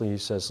quite simply. He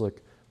says,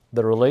 look,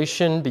 the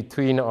relation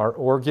between our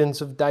organs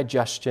of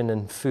digestion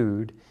and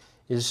food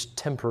is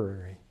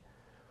temporary.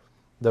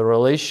 The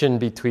relation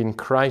between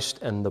Christ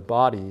and the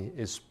body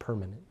is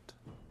permanent.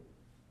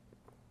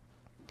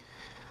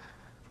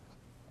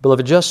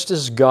 Beloved, just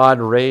as God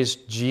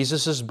raised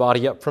Jesus'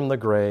 body up from the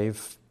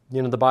grave,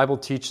 the Bible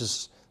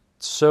teaches,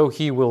 so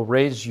he will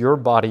raise your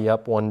body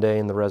up one day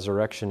in the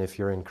resurrection if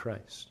you're in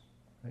Christ.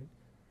 Right?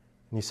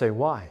 And you say,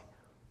 why?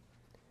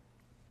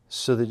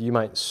 So that you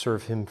might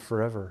serve him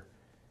forever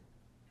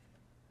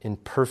in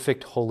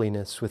perfect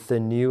holiness with the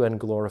new and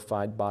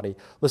glorified body.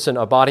 Listen,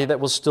 a body that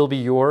will still be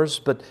yours,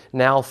 but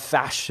now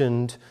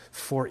fashioned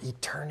for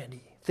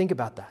eternity. Think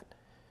about that.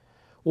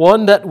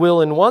 One that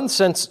will, in one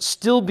sense,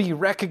 still be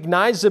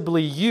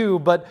recognizably you,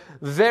 but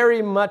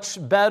very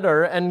much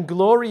better and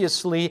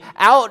gloriously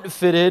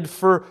outfitted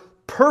for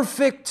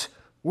perfect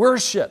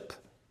worship.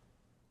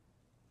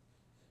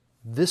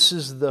 This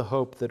is the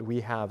hope that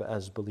we have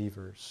as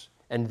believers.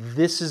 And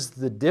this is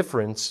the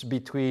difference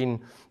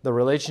between the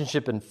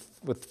relationship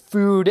with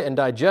food and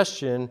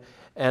digestion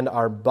and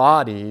our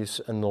bodies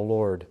and the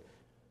Lord.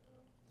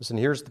 Listen,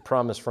 here's the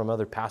promise from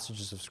other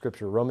passages of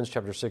Scripture. Romans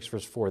chapter 6,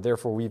 verse 4.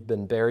 Therefore we've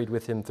been buried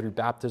with him through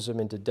baptism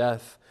into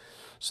death,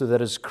 so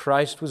that as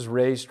Christ was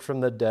raised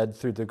from the dead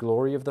through the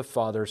glory of the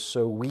Father,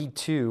 so we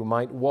too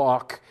might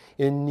walk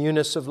in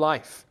newness of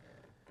life.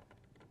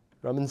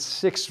 Romans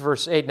 6,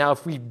 verse 8. Now,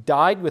 if we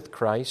died with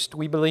Christ,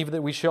 we believe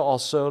that we shall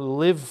also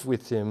live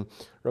with him.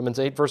 Romans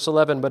 8, verse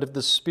 11. But if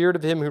the Spirit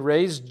of him who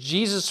raised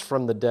Jesus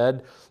from the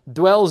dead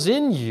dwells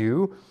in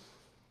you,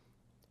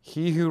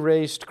 he who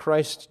raised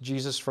Christ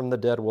Jesus from the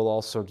dead will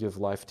also give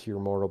life to your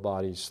mortal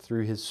bodies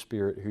through his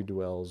Spirit who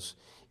dwells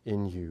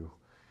in you.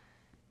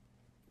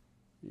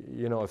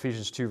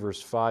 Ephesians 2,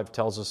 verse 5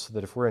 tells us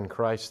that if we're in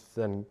Christ,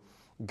 then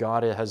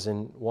God has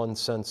in one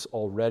sense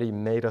already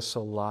made us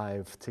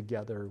alive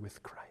together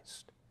with Christ.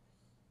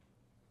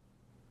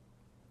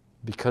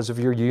 Because of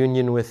your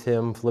union with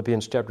him,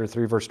 Philippians chapter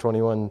 3, verse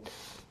 21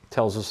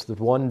 tells us that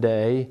one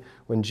day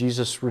when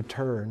Jesus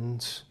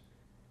returns,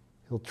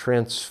 he'll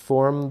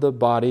transform the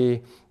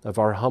body of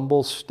our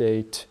humble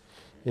state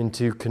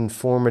into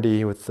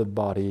conformity with the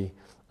body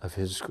of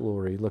his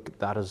glory. Look,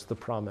 that is the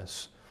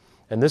promise.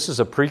 And this is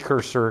a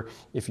precursor,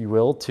 if you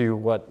will, to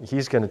what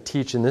he's going to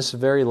teach in this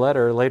very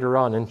letter later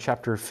on in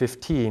chapter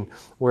 15,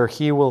 where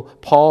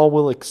Paul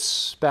will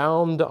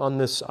expound on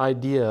this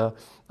idea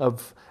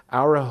of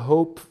our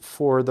hope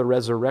for the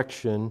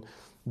resurrection,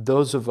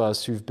 those of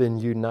us who've been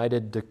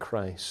united to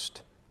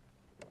Christ.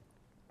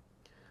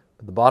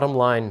 But the bottom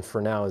line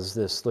for now is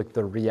this. Look,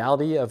 the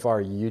reality of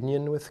our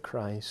union with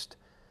Christ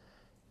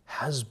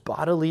has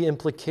bodily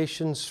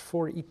implications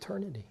for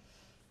eternity.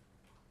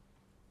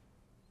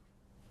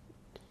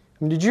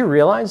 Did you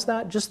realize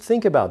that? Just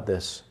think about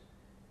this.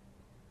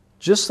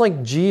 Just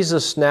like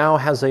Jesus now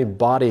has a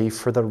body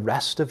for the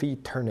rest of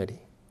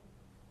eternity,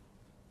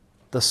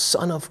 the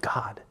Son of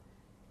God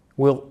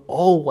will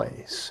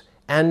always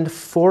and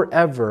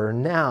forever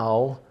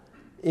now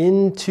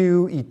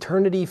into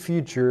eternity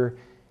future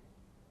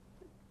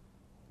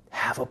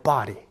have a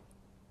body.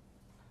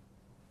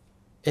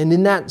 And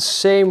in that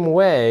same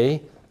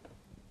way,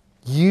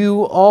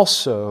 You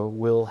also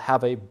will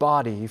have a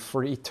body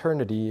for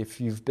eternity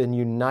if you've been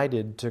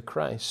united to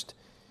Christ.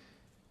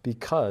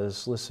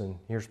 Because, listen,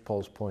 here's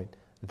Paul's point,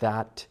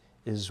 that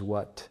is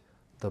what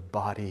the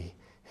body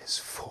is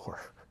for.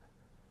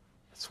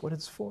 That's what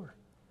it's for.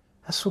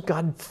 That's what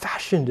God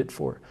fashioned it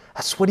for.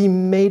 That's what He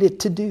made it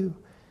to do.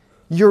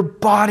 Your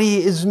body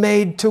is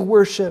made to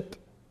worship.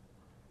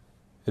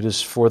 It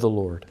is for the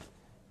Lord,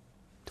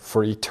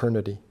 for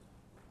eternity.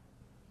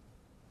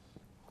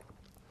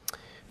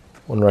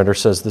 One writer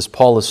says this,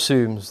 Paul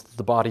assumes that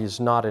the body is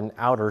not an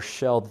outer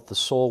shell that the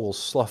soul will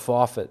slough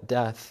off at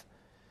death.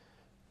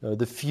 No,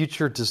 the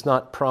future does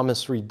not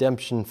promise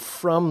redemption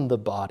from the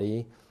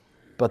body,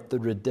 but the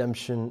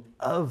redemption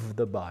of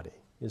the body.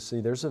 You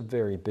see, there's a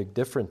very big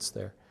difference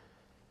there.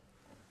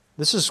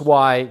 This is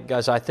why,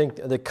 guys, I think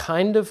the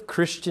kind of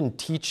Christian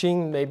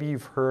teaching maybe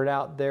you've heard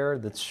out there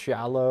that's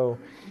shallow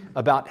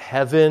about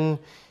heaven,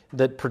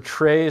 that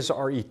portrays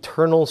our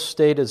eternal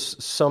state as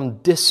some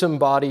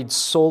disembodied,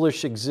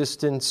 soulish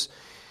existence,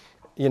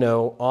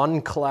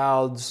 on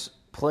clouds,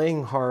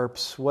 playing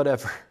harps,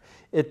 whatever.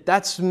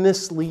 That's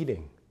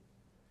misleading.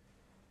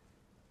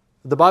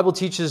 The Bible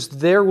teaches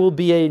there will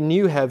be a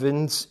new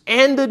heavens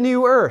and a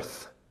new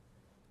earth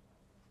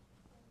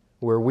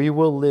where we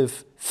will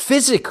live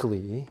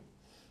physically,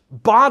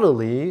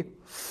 bodily,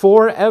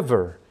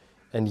 forever.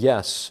 And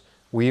yes,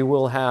 we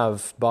will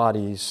have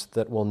bodies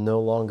that will no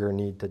longer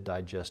need to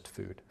digest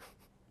food.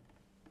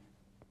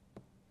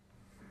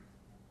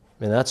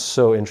 And that's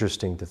so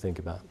interesting to think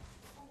about.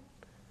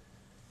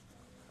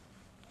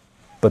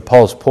 But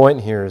Paul's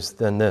point here is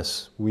then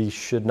this. We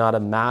should not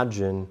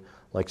imagine,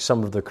 like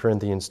some of the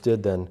Corinthians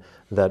did then,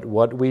 that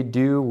what we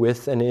do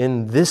with and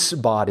in this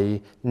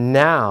body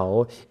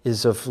now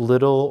is of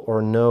little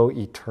or no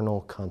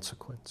eternal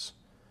consequence.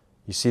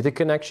 You see the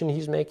connection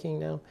he's making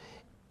now?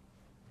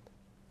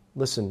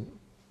 Listen,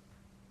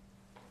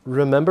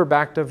 remember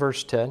back to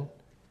verse 10?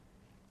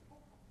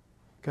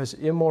 Because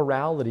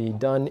immorality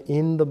done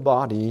in the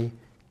body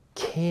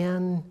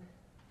can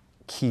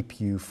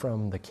keep you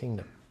from the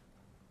kingdom.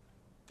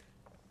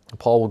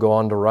 Paul will go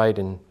on to write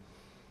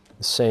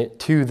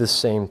to the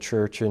same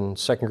church in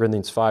 2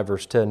 Corinthians 5,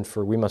 verse 10,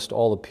 for we must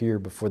all appear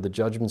before the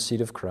judgment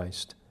seat of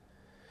Christ.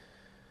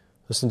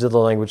 Listen to the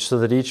language, so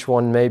that each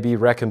one may be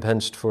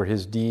recompensed for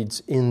his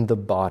deeds in the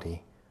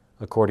body,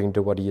 according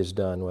to what he has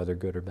done, whether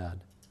good or bad.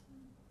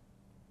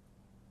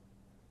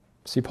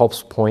 See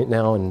Paul's point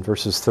now in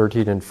verses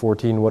 13 and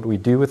 14. What we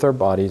do with our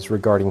bodies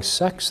regarding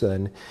sex,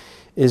 then,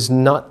 is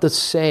not the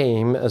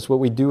same as what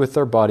we do with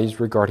our bodies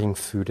regarding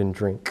food and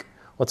drink.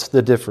 What's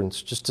the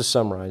difference? Just to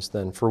summarize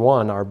then. For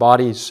one, our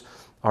bodies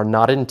are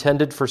not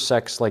intended for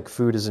sex like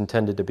food is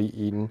intended to be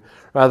eaten.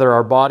 Rather,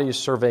 our bodies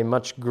serve a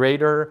much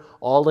greater,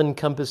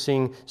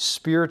 all-encompassing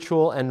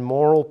spiritual and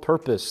moral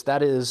purpose.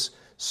 That is,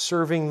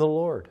 serving the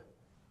Lord.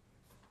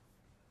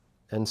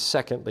 And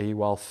secondly,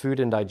 while food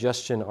and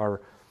digestion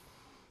are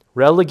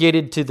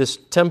relegated to this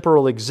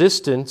temporal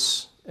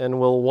existence and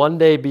will one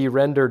day be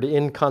rendered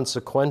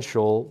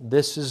inconsequential,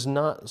 this is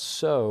not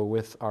so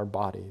with our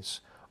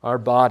bodies. Our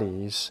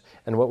bodies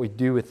and what we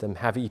do with them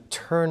have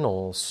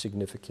eternal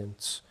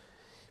significance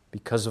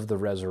because of the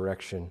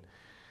resurrection.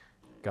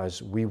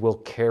 Guys, we will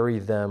carry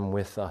them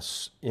with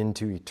us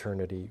into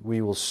eternity.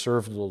 We will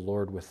serve the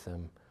Lord with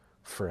them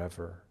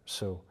forever.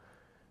 So,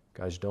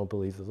 guys, don't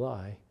believe the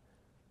lie.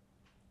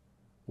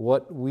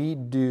 What we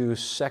do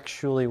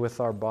sexually with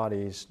our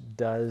bodies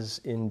does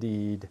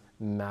indeed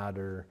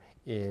matter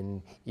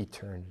in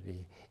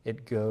eternity.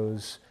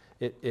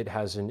 It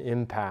has an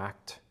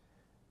impact.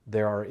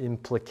 There are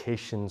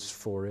implications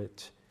for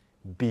it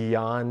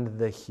beyond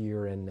the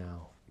here and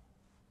now.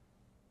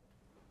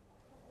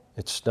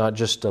 It's not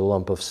just a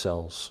lump of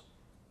cells.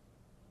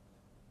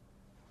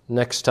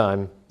 Next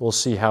time, we'll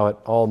see how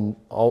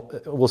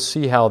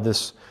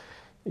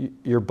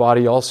your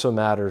body also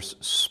matters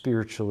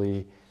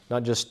spiritually,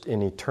 not just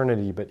in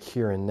eternity, but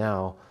here and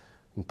now.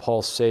 And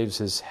Paul saves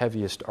his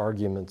heaviest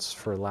arguments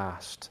for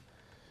last.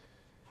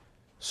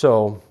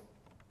 So,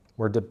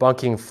 we're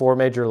debunking 4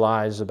 major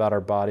lies about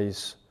our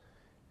bodies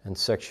and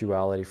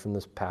sexuality from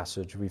this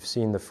passage. We've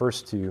seen the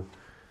first 2.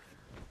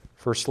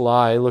 First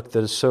lie, look,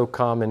 that is so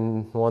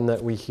common, one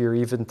that we hear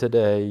even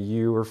today.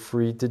 You are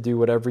free to do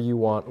whatever you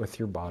want with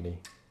your body.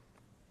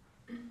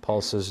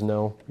 Paul says,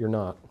 no, you're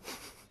not.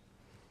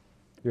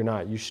 You're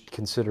not. You should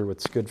consider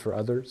what's good for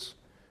others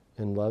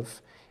in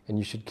love, and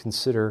you should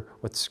consider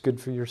what's good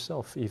for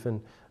yourself,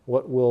 even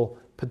what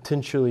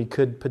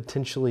could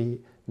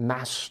potentially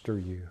master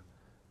you.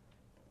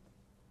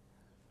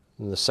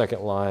 And the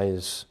second lie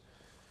is,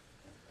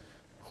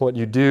 what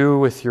you do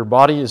with your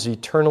body is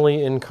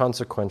eternally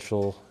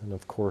inconsequential. And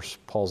of course,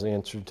 Paul's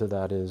answer to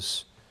that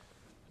is,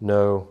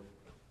 no,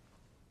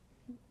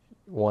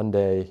 one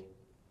day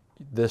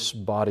this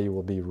body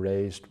will be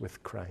raised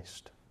with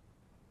Christ.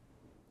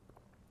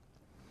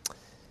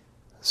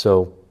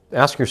 So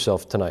ask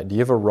yourself tonight, do you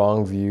have a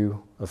wrong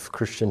view of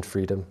Christian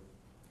freedom?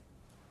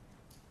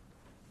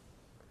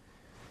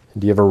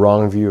 Do you have a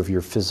wrong view of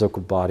your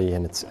physical body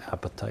and its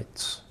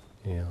appetites?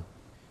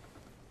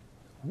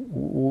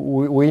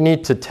 we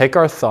need to take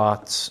our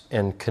thoughts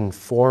and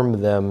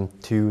conform them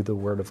to the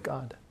Word of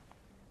God.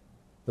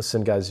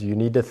 Listen, guys, you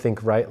need to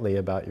think rightly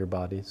about your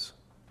bodies.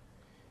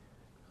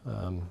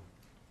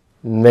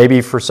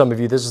 Maybe for some of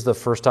you, this is the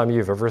first time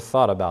you've ever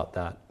thought about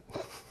that.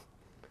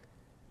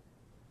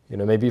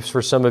 Maybe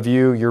for some of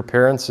you, your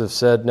parents have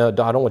said, no, I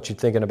don't want you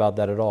thinking about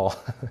that at all.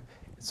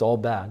 It's all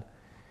bad.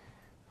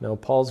 No,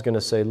 Paul's going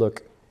to say,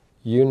 look,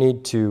 you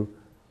need to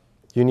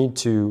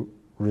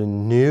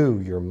renew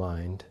your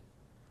mind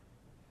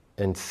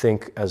and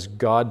think as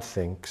God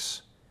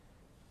thinks.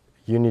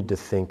 You need to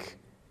think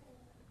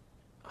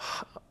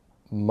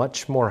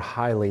much more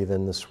highly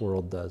than this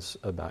world does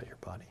about your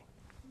body.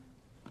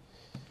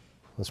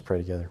 Let's pray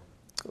together.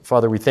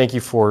 Father, we thank you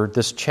for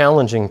this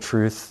challenging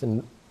truth,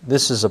 and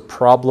this is a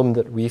problem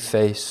that we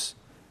face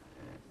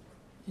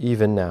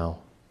even now.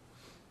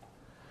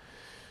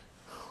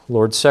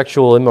 Lord,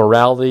 sexual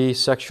immorality,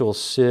 sexual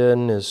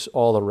sin is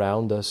all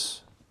around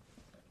us.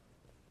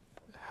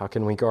 How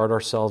can we guard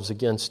ourselves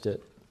against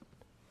it?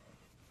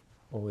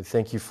 Well, we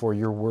thank you for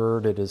your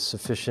word. It is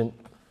sufficient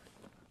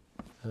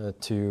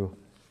to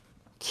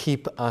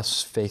keep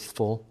us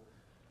faithful.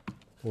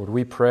 Lord,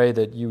 we pray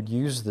that you'd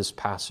use this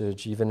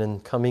passage even in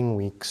coming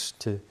weeks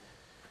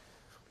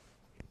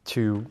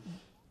to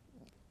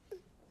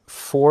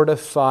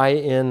fortify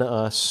in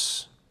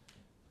us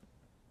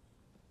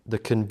the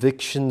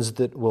convictions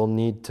that we'll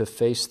need to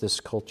face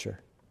this culture.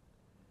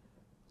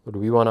 Lord,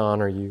 we want to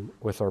honor you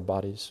with our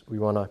bodies. We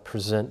want to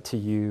present to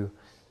you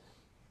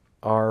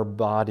our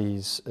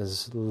bodies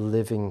as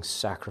living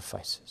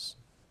sacrifices.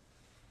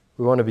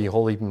 We want to be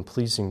holy and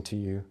pleasing to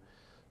you.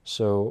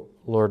 So,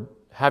 Lord,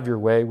 have your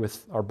way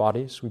with our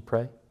bodies, we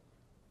pray.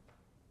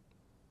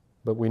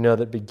 But we know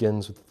that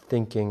begins with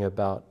thinking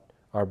about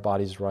our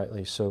bodies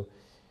rightly. So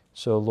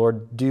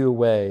Lord, do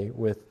away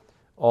with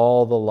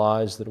all the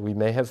lies that we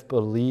may have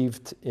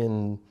believed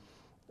in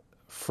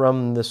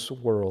from this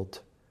world.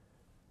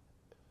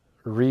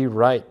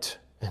 Rewrite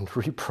and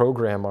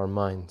reprogram our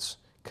minds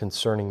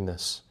concerning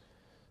this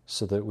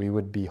so that we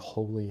would be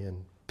holy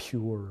and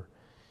pure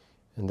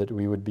and that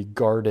we would be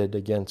guarded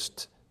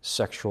against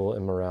sexual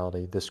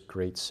immorality, this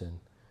great sin.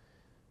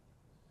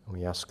 And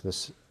we ask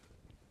this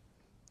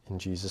in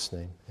Jesus'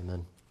 name.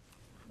 Amen.